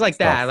it's things like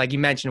that, like you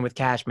mentioned with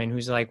Cashman,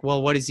 who's like,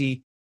 well, is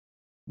he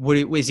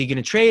going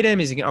to trade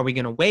him? Are we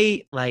going to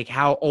wait? Like,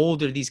 how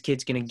old are these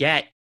kids going to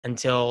get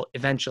until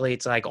eventually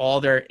it's like all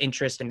their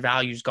interest and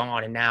value's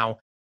gone, and now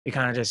you're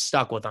kind of just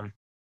stuck with them?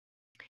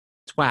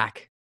 It's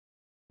whack.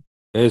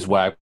 It is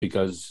whack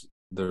because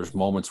there's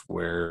moments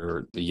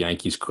where the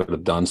Yankees could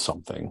have done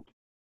something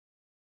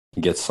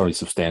and get something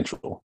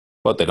substantial,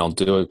 but they don't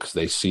do it because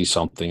they see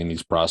something in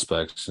these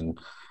prospects,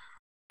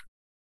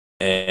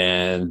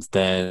 and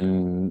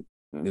then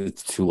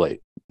it's too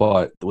late.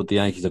 But what the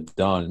Yankees have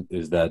done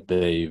is that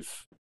they've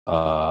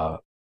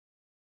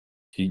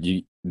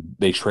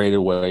they traded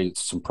away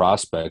some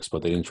prospects,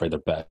 but they didn't trade their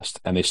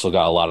best, and they still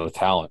got a lot of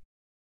talent.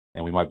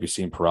 And we might be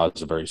seeing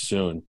Peraza very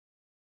soon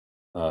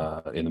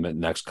in the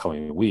next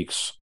coming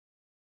weeks.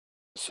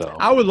 So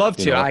I would love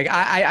to.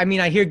 I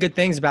mean, I hear good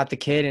things about the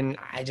kid, and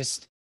I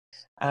just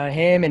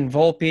him and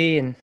Volpe,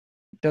 and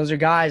those are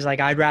guys like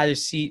I'd rather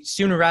see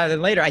sooner rather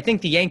than later. I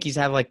think the Yankees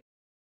have like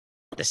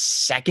the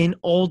second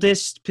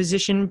oldest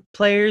position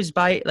players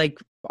by like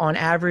on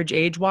average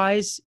age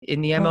wise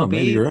in the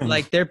MLB. Right.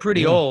 Like, they're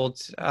pretty old.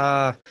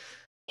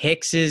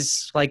 Hicks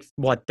is like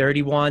what,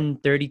 31,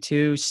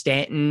 32,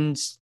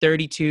 Stanton's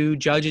 32,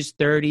 Judge is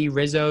 30,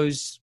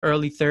 Rizzo's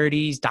early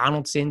 30s,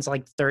 Donaldson's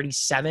like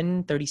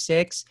 37,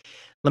 36.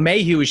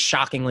 LeMahieu is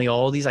shockingly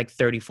old. He's like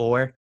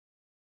 34.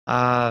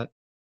 So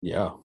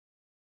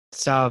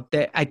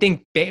I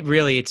think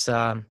really it's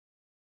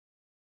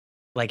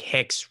like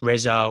Hicks,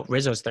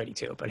 Rizzo's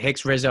 32, but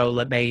Hicks, Rizzo,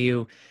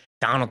 LeMahieu,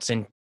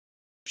 Donaldson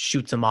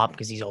shoots him up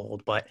because he's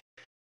old. But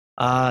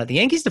the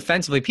Yankees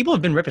defensively, people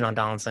have been ripping on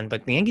Donaldson,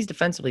 but the Yankees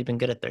defensively have been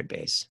good at third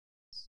base.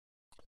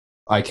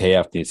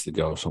 IKF needs to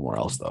go somewhere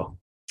else, though.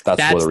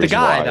 That's the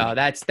guy, though.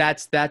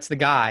 That's the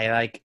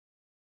guy.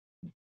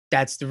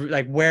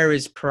 Like, where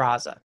is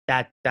Peraza?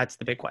 That's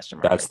the big question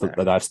mark. That's going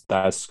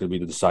to be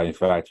the deciding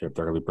factor if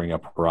they're going to bring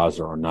up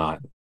Peraza or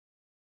not,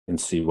 and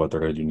see what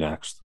they're going to do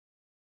next.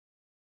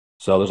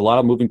 So there's a lot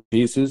of moving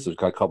pieces. There's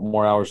got a couple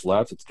more hours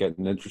left. It's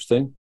getting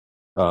interesting.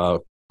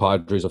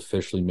 Padres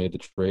officially made the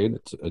trade.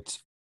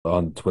 It's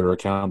on the Twitter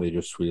account. They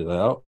just tweeted it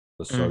out.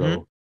 The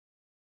Soto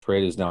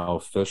trade is now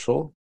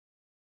official.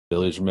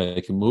 Phillies are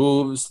making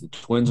moves. The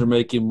Twins are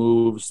making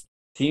moves.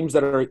 Teams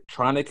that are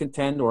trying to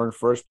contend or in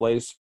first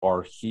place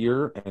are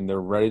here, and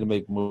they're ready to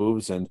make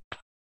moves. And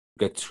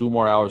we've got 2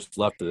 more hours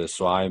left of this,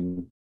 so I'm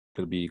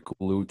going to be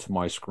glued to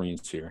my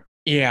screens here.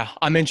 Yeah,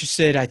 I'm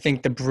interested. I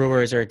think the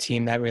Brewers are a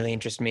team that really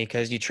interests me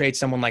because you trade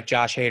someone like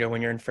Josh Hader when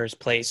you're in first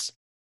place.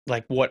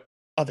 Like, what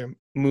other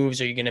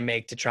moves are you going to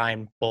make to try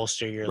and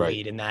bolster your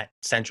lead in that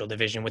Central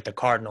Division with the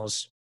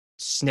Cardinals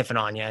sniffing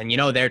on you? And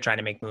they're trying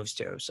to make moves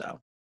too. So,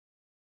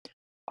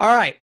 all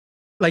right.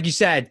 Like you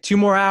said, 2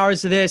 more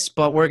hours of this,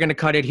 but we're going to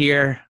cut it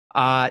here.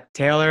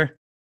 Taylor,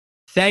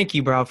 thank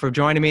you, bro, for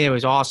joining me. It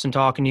was awesome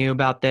talking to you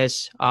about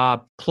this.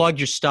 Plug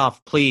your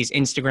stuff, please.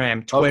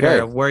 Instagram,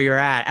 Twitter, where you're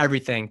at,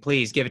 everything.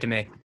 Please give it to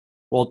me.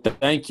 Well,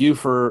 thank you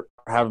for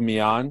having me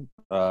on.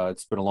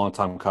 It's been a long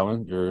time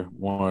coming. You're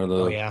one of the.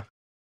 Oh yeah.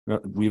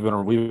 We've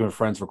been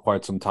friends for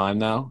quite some time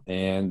now,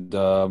 and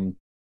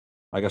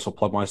I guess I'll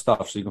plug my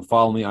stuff. So you can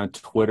follow me on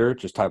Twitter.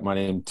 Just type my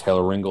name,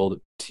 Taylor Ringold,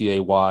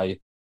 TaylorRingold.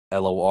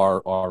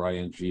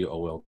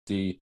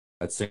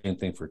 That same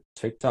thing for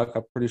TikTok,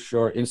 I'm pretty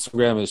sure.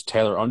 Instagram is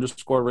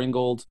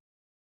Taylor_Ringold.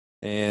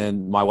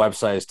 And my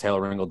website is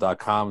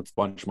TaylorRingold.com. It's a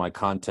bunch of my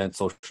content,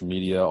 social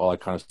media, all that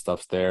kind of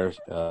stuff's there.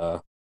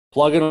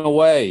 Plugging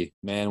away,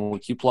 man. We'll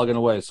keep plugging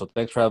away. So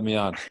thanks for having me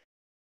on. Of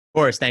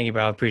course. Thank you,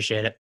 bro.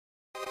 Appreciate it.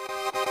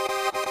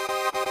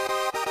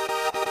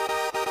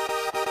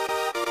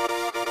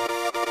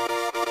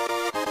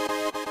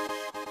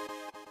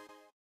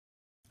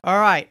 All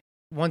right.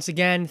 Once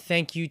again,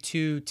 thank you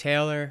to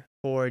Taylor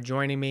for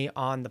joining me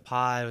on the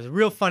pod. It was a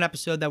real fun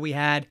episode that we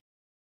had.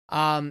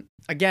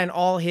 Again,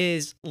 all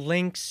his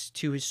links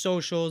to his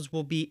socials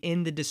will be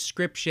in the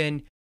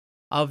description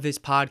of this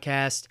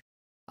podcast.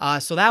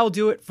 So that will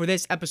do it for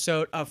this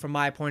episode of From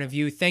My Point of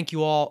View. Thank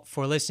you all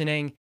for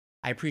listening.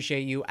 I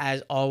appreciate you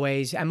as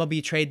always.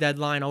 MLB trade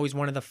deadline, always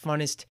one of the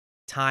funnest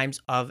times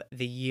of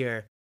the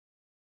year.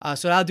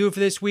 So that'll do it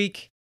for this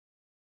week.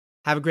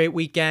 Have a great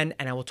weekend,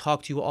 and I will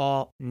talk to you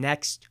all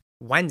next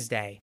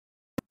Wednesday.